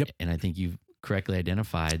 Yep. And I think you've correctly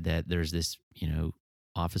identified that there's this,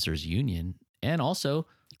 officers union, and also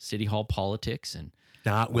city hall politics, and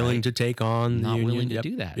not willing to take on not the union. willing to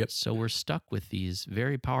do that. Yep. So we're stuck with these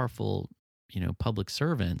very powerful, public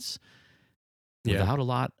servants without a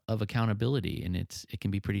lot of accountability, and it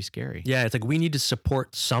can be pretty scary. Yeah, it's like we need to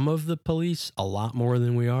support some of the police a lot more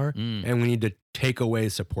than we are, and we need to take away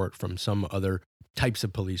support from some other types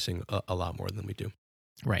of policing a lot more than we do.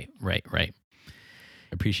 Right.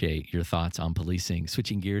 Appreciate your thoughts on policing.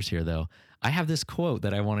 Switching gears here, though, I have this quote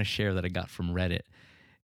that I want to share that I got from Reddit,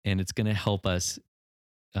 and it's going to help us.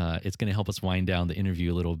 It's going to help us wind down the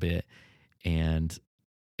interview a little bit, and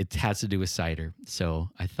it has to do with cider. So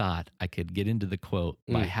I thought I could get into the quote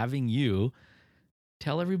by having you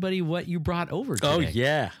tell everybody what you brought over today. Oh,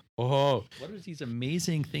 yeah. Oh, what are these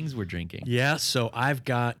amazing things we're drinking? Yeah, so I've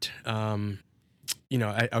got, I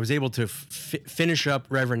was able to finish up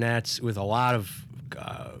Reverend Nat's with a lot of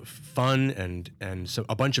fun and so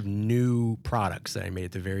a bunch of new products that I made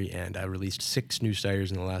at the very end. I released 6 new ciders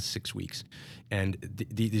in the last 6 weeks, and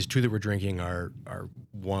these 2 that we're drinking are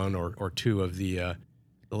 1 or 2 of the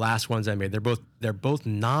last ones I made. They're both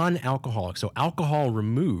non-alcoholic, so alcohol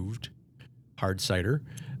removed hard cider.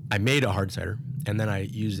 I made a hard cider, and then I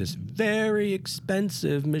used this very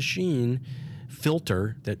expensive machine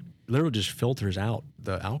filter that literally just filters out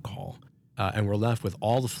the alcohol, and we're left with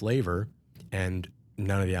all the flavor and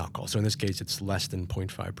none of the alcohol. So in this case, it's less than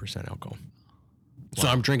 0.5% alcohol. Wow. So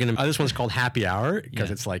I'm drinking them. This one's called Happy Hour because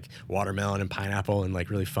it's like watermelon and pineapple and like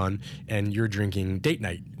really fun. And you're drinking Date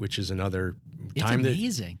Night, which is another time. It's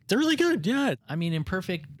amazing. They're really good. Yeah. I mean, in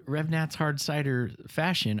perfect Rev Nat's hard cider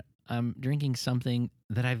fashion, I'm drinking something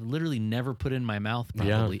that I've literally never put in my mouth,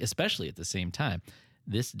 probably, especially at the same time.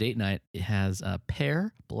 This Date Night, it has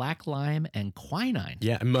pear, black lime, and quinine.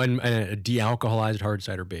 Yeah, and a de-alcoholized hard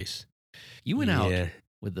cider base. You went out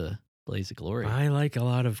with the blaze of glory. I like a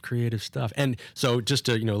lot of creative stuff. And so just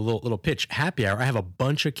a little pitch, Happy Hour, I have a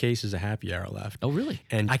bunch of cases of Happy Hour left. Oh, really?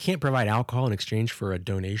 And I can't provide alcohol in exchange for a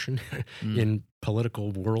donation in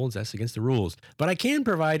political worlds. That's against the rules. But I can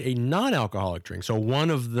provide a non-alcoholic drink. So one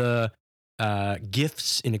of the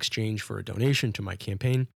gifts in exchange for a donation to my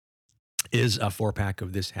campaign is a 4-pack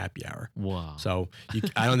of this Happy Hour. Wow. So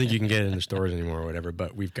I don't think you can get it in the stores anymore or whatever,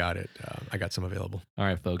 but we've got it. I got some available. All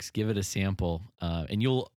right, folks, give it a sample, and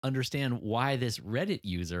you'll understand why this Reddit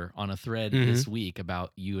user on a thread this week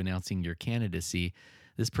about you announcing your candidacy,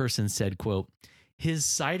 this person said, quote, "His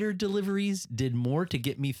cider deliveries did more to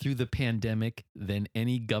get me through the pandemic than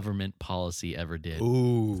any government policy ever did."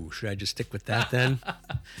 Ooh, should I just stick with that then?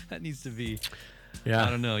 That needs to be... Yeah. I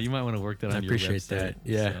don't know. You might want to work that on your website. I appreciate that.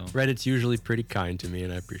 Yeah. So. Reddit's usually pretty kind to me,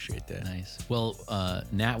 and I appreciate that. Nice. Well,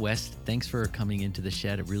 Nat West, thanks for coming into the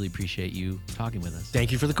shed. I really appreciate you talking with us.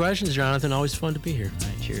 Thank you for the questions, Jonathan. Always fun to be here. All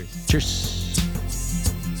right. Cheers. Cheers.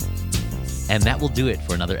 And that will do it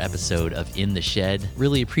for another episode of In the Shed.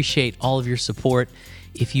 Really appreciate all of your support.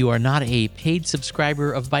 If you are not a paid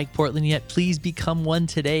subscriber of Bike Portland yet, please become one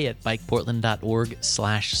today at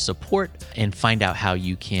bikeportland.org/support and find out how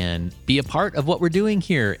you can be a part of what we're doing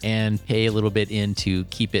here and pay a little bit in to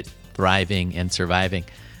keep it thriving and surviving.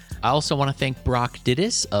 I also want to thank Brock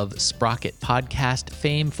Didis of Sprocket Podcast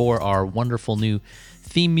fame for our wonderful new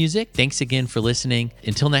theme music. Thanks again for listening.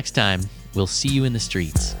 Until next time, we'll see you in the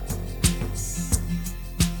streets.